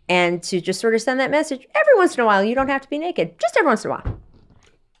talented. And to just sort of send that message, every once in a while, you don't have to be naked. Just every once in a while.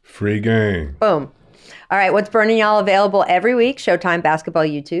 Free game. Boom. All right, What's Burning Y'all available every week, Showtime Basketball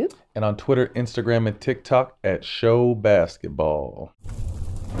YouTube. And on Twitter, Instagram, and TikTok at Show Basketball.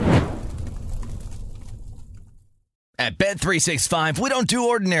 At Bet365, we don't do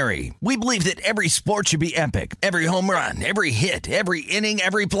ordinary. We believe that every sport should be epic. Every home run, every hit, every inning,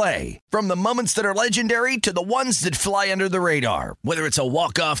 every play. From the moments that are legendary to the ones that fly under the radar. Whether it's a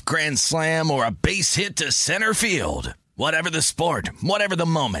walk-off grand slam or a base hit to center field. Whatever the sport, whatever the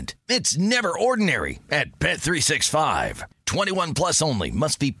moment. It's never ordinary at Bet365. 21 plus only.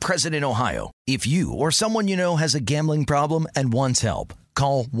 Must be present in Ohio. If you or someone you know has a gambling problem and wants help,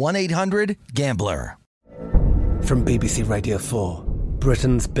 call 1-800-GAMBLER. From BBC Radio 4,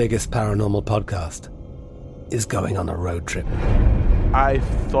 Britain's biggest paranormal podcast is going on a road trip. I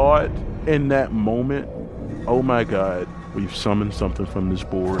thought in that moment, oh my God, we've summoned something from this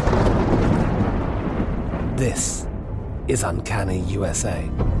board. This is Uncanny USA.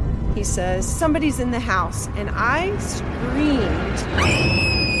 He says, somebody's in the house, and I screamed.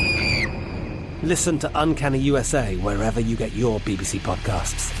 Listen to Uncanny USA wherever you get your BBC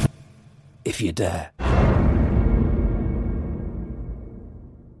podcasts, if you dare.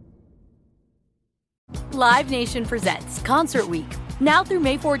 Live Nation presents Concert Week. Now through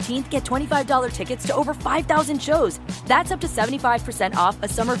May 14th, get $25 tickets to over 5,000 shows. That's up to 75% off a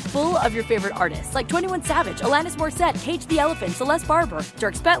summer full of your favorite artists like 21 Savage, Alanis Morissette, Cage the Elephant, Celeste Barber,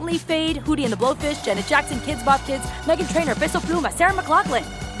 Dierks Bentley, Fade, Hootie and the Blowfish, Janet Jackson, Kidz Bop Kids, Meghan Trainor, Peso Pluma, Sarah McLachlan.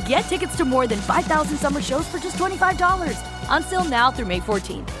 Get tickets to more than 5,000 summer shows for just $25. Until now through May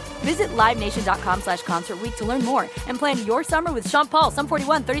 14th. Visit LiveNation.com/Concert Week to learn more and plan your summer with Sean Paul, Sum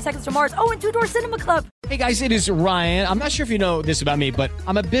 41, 30 Seconds to Mars, and Two Door Cinema Club. Hey guys, it is Ryan. I'm not sure if you know this about me, but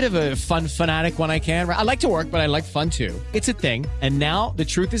I'm a bit of a fun fanatic when I can. I like to work, but I like fun too. It's a thing. And now the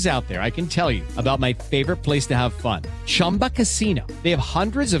truth is out there. I can tell you about my favorite place to have fun. Chumba Casino. They have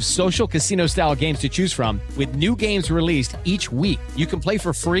hundreds of social casino style games to choose from with new games released each week. You can play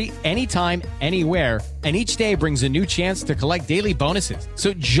for free anytime, anywhere. And each day brings a new chance to collect daily bonuses.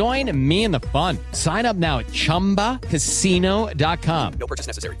 So join me in the fun. Sign up now at ChumbaCasino.com. No purchase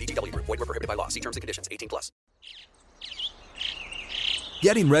necessary. VGW Group. Void where prohibited by law. See terms and conditions. 18 plus.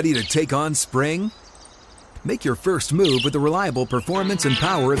 Getting ready to take on spring? Make your first move with the reliable performance and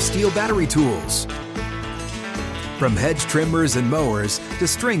power of Steel battery tools. From hedge trimmers and mowers to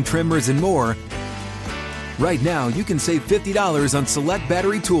string trimmers and more, right now you can save $50 on select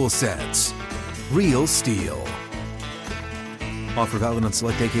battery tool sets. Real Steel. Offer valid on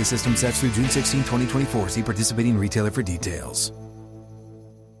select AK system sets through June 16, 2024. See participating retailer for details.